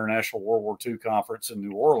at the International World War II Conference in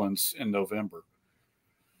New Orleans in November.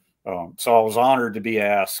 So I was honored to be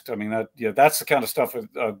asked. I mean, that's the kind of stuff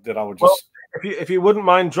that I would just... Well, if you wouldn't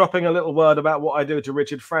mind dropping a little word about what I do to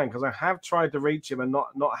Richard Frank, because I have tried to reach him and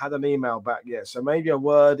not had an email back yet. So maybe a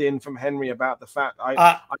word in from Henry about the fact I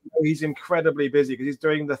know he's incredibly busy because he's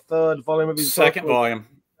doing the third volume of his second book. volume.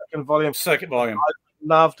 Second volume. I'd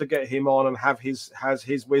love to get him on and have his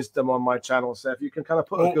wisdom on my channel. So if you can kind of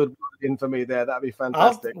put a good word in for me there, that'd be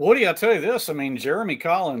fantastic. Woody, I'll tell you this. I mean, Jeremy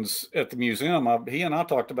Collins at the museum, he and I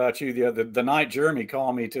talked about you the night Jeremy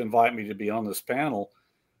called me to invite me to be on this panel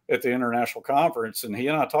at the international conference, and he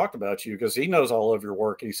and I talked about you because he knows all of your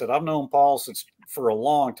work. And he said, I've known Paul for a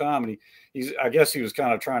long time, and I guess he was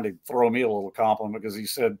kind of trying to throw me a little compliment because he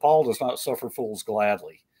said Paul does not suffer fools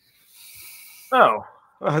gladly. Oh,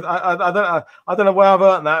 I don't know where I've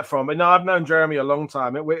earned that from. But no, I've known Jeremy a long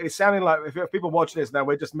time. It's sounding like if people watching this now,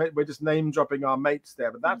 we're just name dropping our mates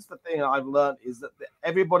there. But that's the thing I've learned, is that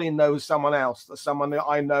everybody knows someone else, that someone that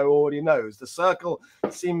I know already knows. The circle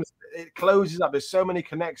it closes up. There's so many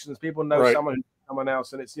connections. People know someone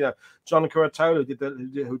else, and it's John Curatola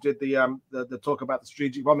who did the talk about the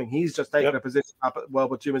strategic bombing. He's just taken a position up at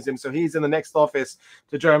World War II Museum, so he's in the next office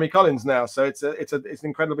to Jeremy Collins now. So it's an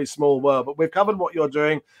incredibly small world. But we've covered what you're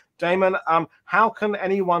doing, Damon. How can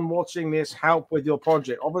anyone watching this help with your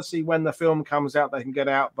project? Obviously, when the film comes out, they can get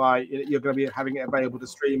out by you're going to be having it available to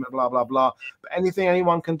stream and blah blah blah. But anything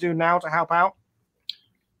anyone can do now to help out?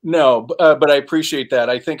 No, but I appreciate that.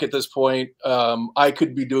 I think at this point, I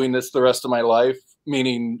could be doing this the rest of my life,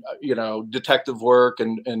 meaning, detective work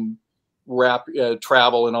and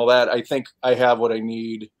travel and all that. I think I have what I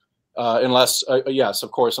need, unless, yes, of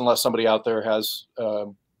course, unless somebody out there has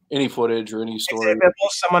any footage or any story. If there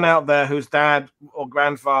was someone out there whose dad or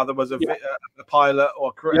grandfather was a pilot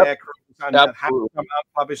or air crew and had some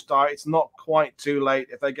unpublished diary, it's not quite too late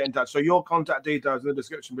if they get in touch. So your contact details in the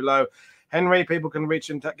description below. Henry, people can reach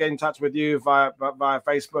and get in touch with you via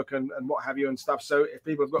Facebook and what have you and stuff. So if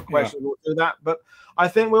people have got questions, we'll do that. But I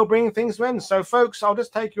think we'll bring things to end. So folks, I'll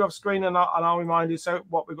just take you off screen and I'll remind you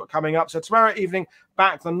what we've got coming up. So tomorrow evening,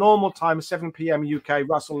 back to the normal time, 7 p.m. UK,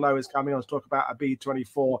 Russell Lowe is coming on to talk about a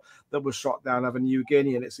B-24 that was shot down over New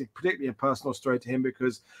Guinea. And it's particularly a personal story to him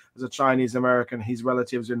because as a Chinese American, his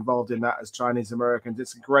relatives are involved in that as Chinese Americans.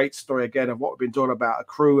 It's a great story, again, of what we've been talking about, a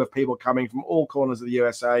crew of people coming from all corners of the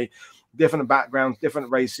USA, different backgrounds,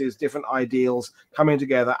 different races, different ideals, coming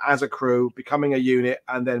together as a crew, becoming a unit,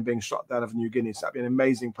 and then being shot down over New Guinea. So that'd be an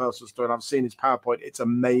amazing personal story. And I've seen his PowerPoint. It's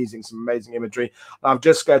amazing, some amazing imagery. And I've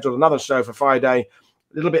just scheduled another show for Friday,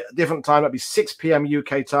 a little bit different time. That'll be 6 p.m.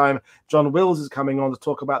 UK time. John Wills is coming on to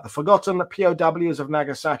talk about the forgotten POWs of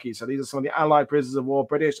Nagasaki. So these are some of the Allied prisoners of war,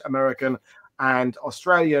 British, American, and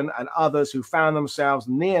Australian, and others who found themselves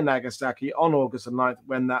near Nagasaki on August the 9th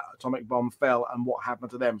when that atomic bomb fell and what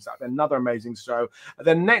happened to them. So that's another amazing show. And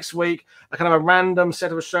then next week, a kind of a random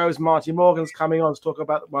set of shows. Marty Morgan's coming on to talk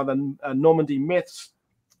about one of the Normandy myths.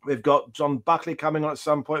 We've got John Buckley coming on at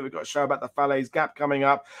some point. We've got a show about the Falaise Gap coming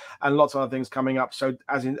up and lots of other things coming up. So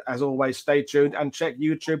as always, stay tuned and check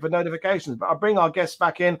YouTube for notifications. But I'll bring our guests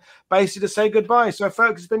back in basically to say goodbye. So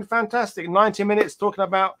folks, it's been fantastic. 90 minutes talking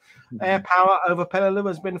about air power over Peleliu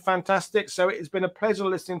has been fantastic. So it's been a pleasure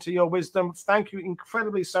listening to your wisdom. Thank you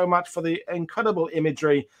incredibly so much for the incredible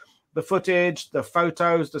imagery, the footage, the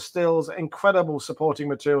photos, the stills, incredible supporting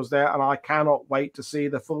materials there. And I cannot wait to see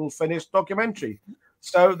the full finished documentary.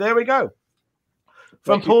 So there we go.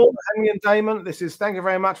 From Paul, Henry, and Damon, this is thank you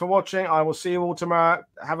very much for watching. I will see you all tomorrow.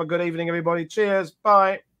 Have a good evening, everybody. Cheers.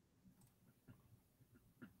 Bye.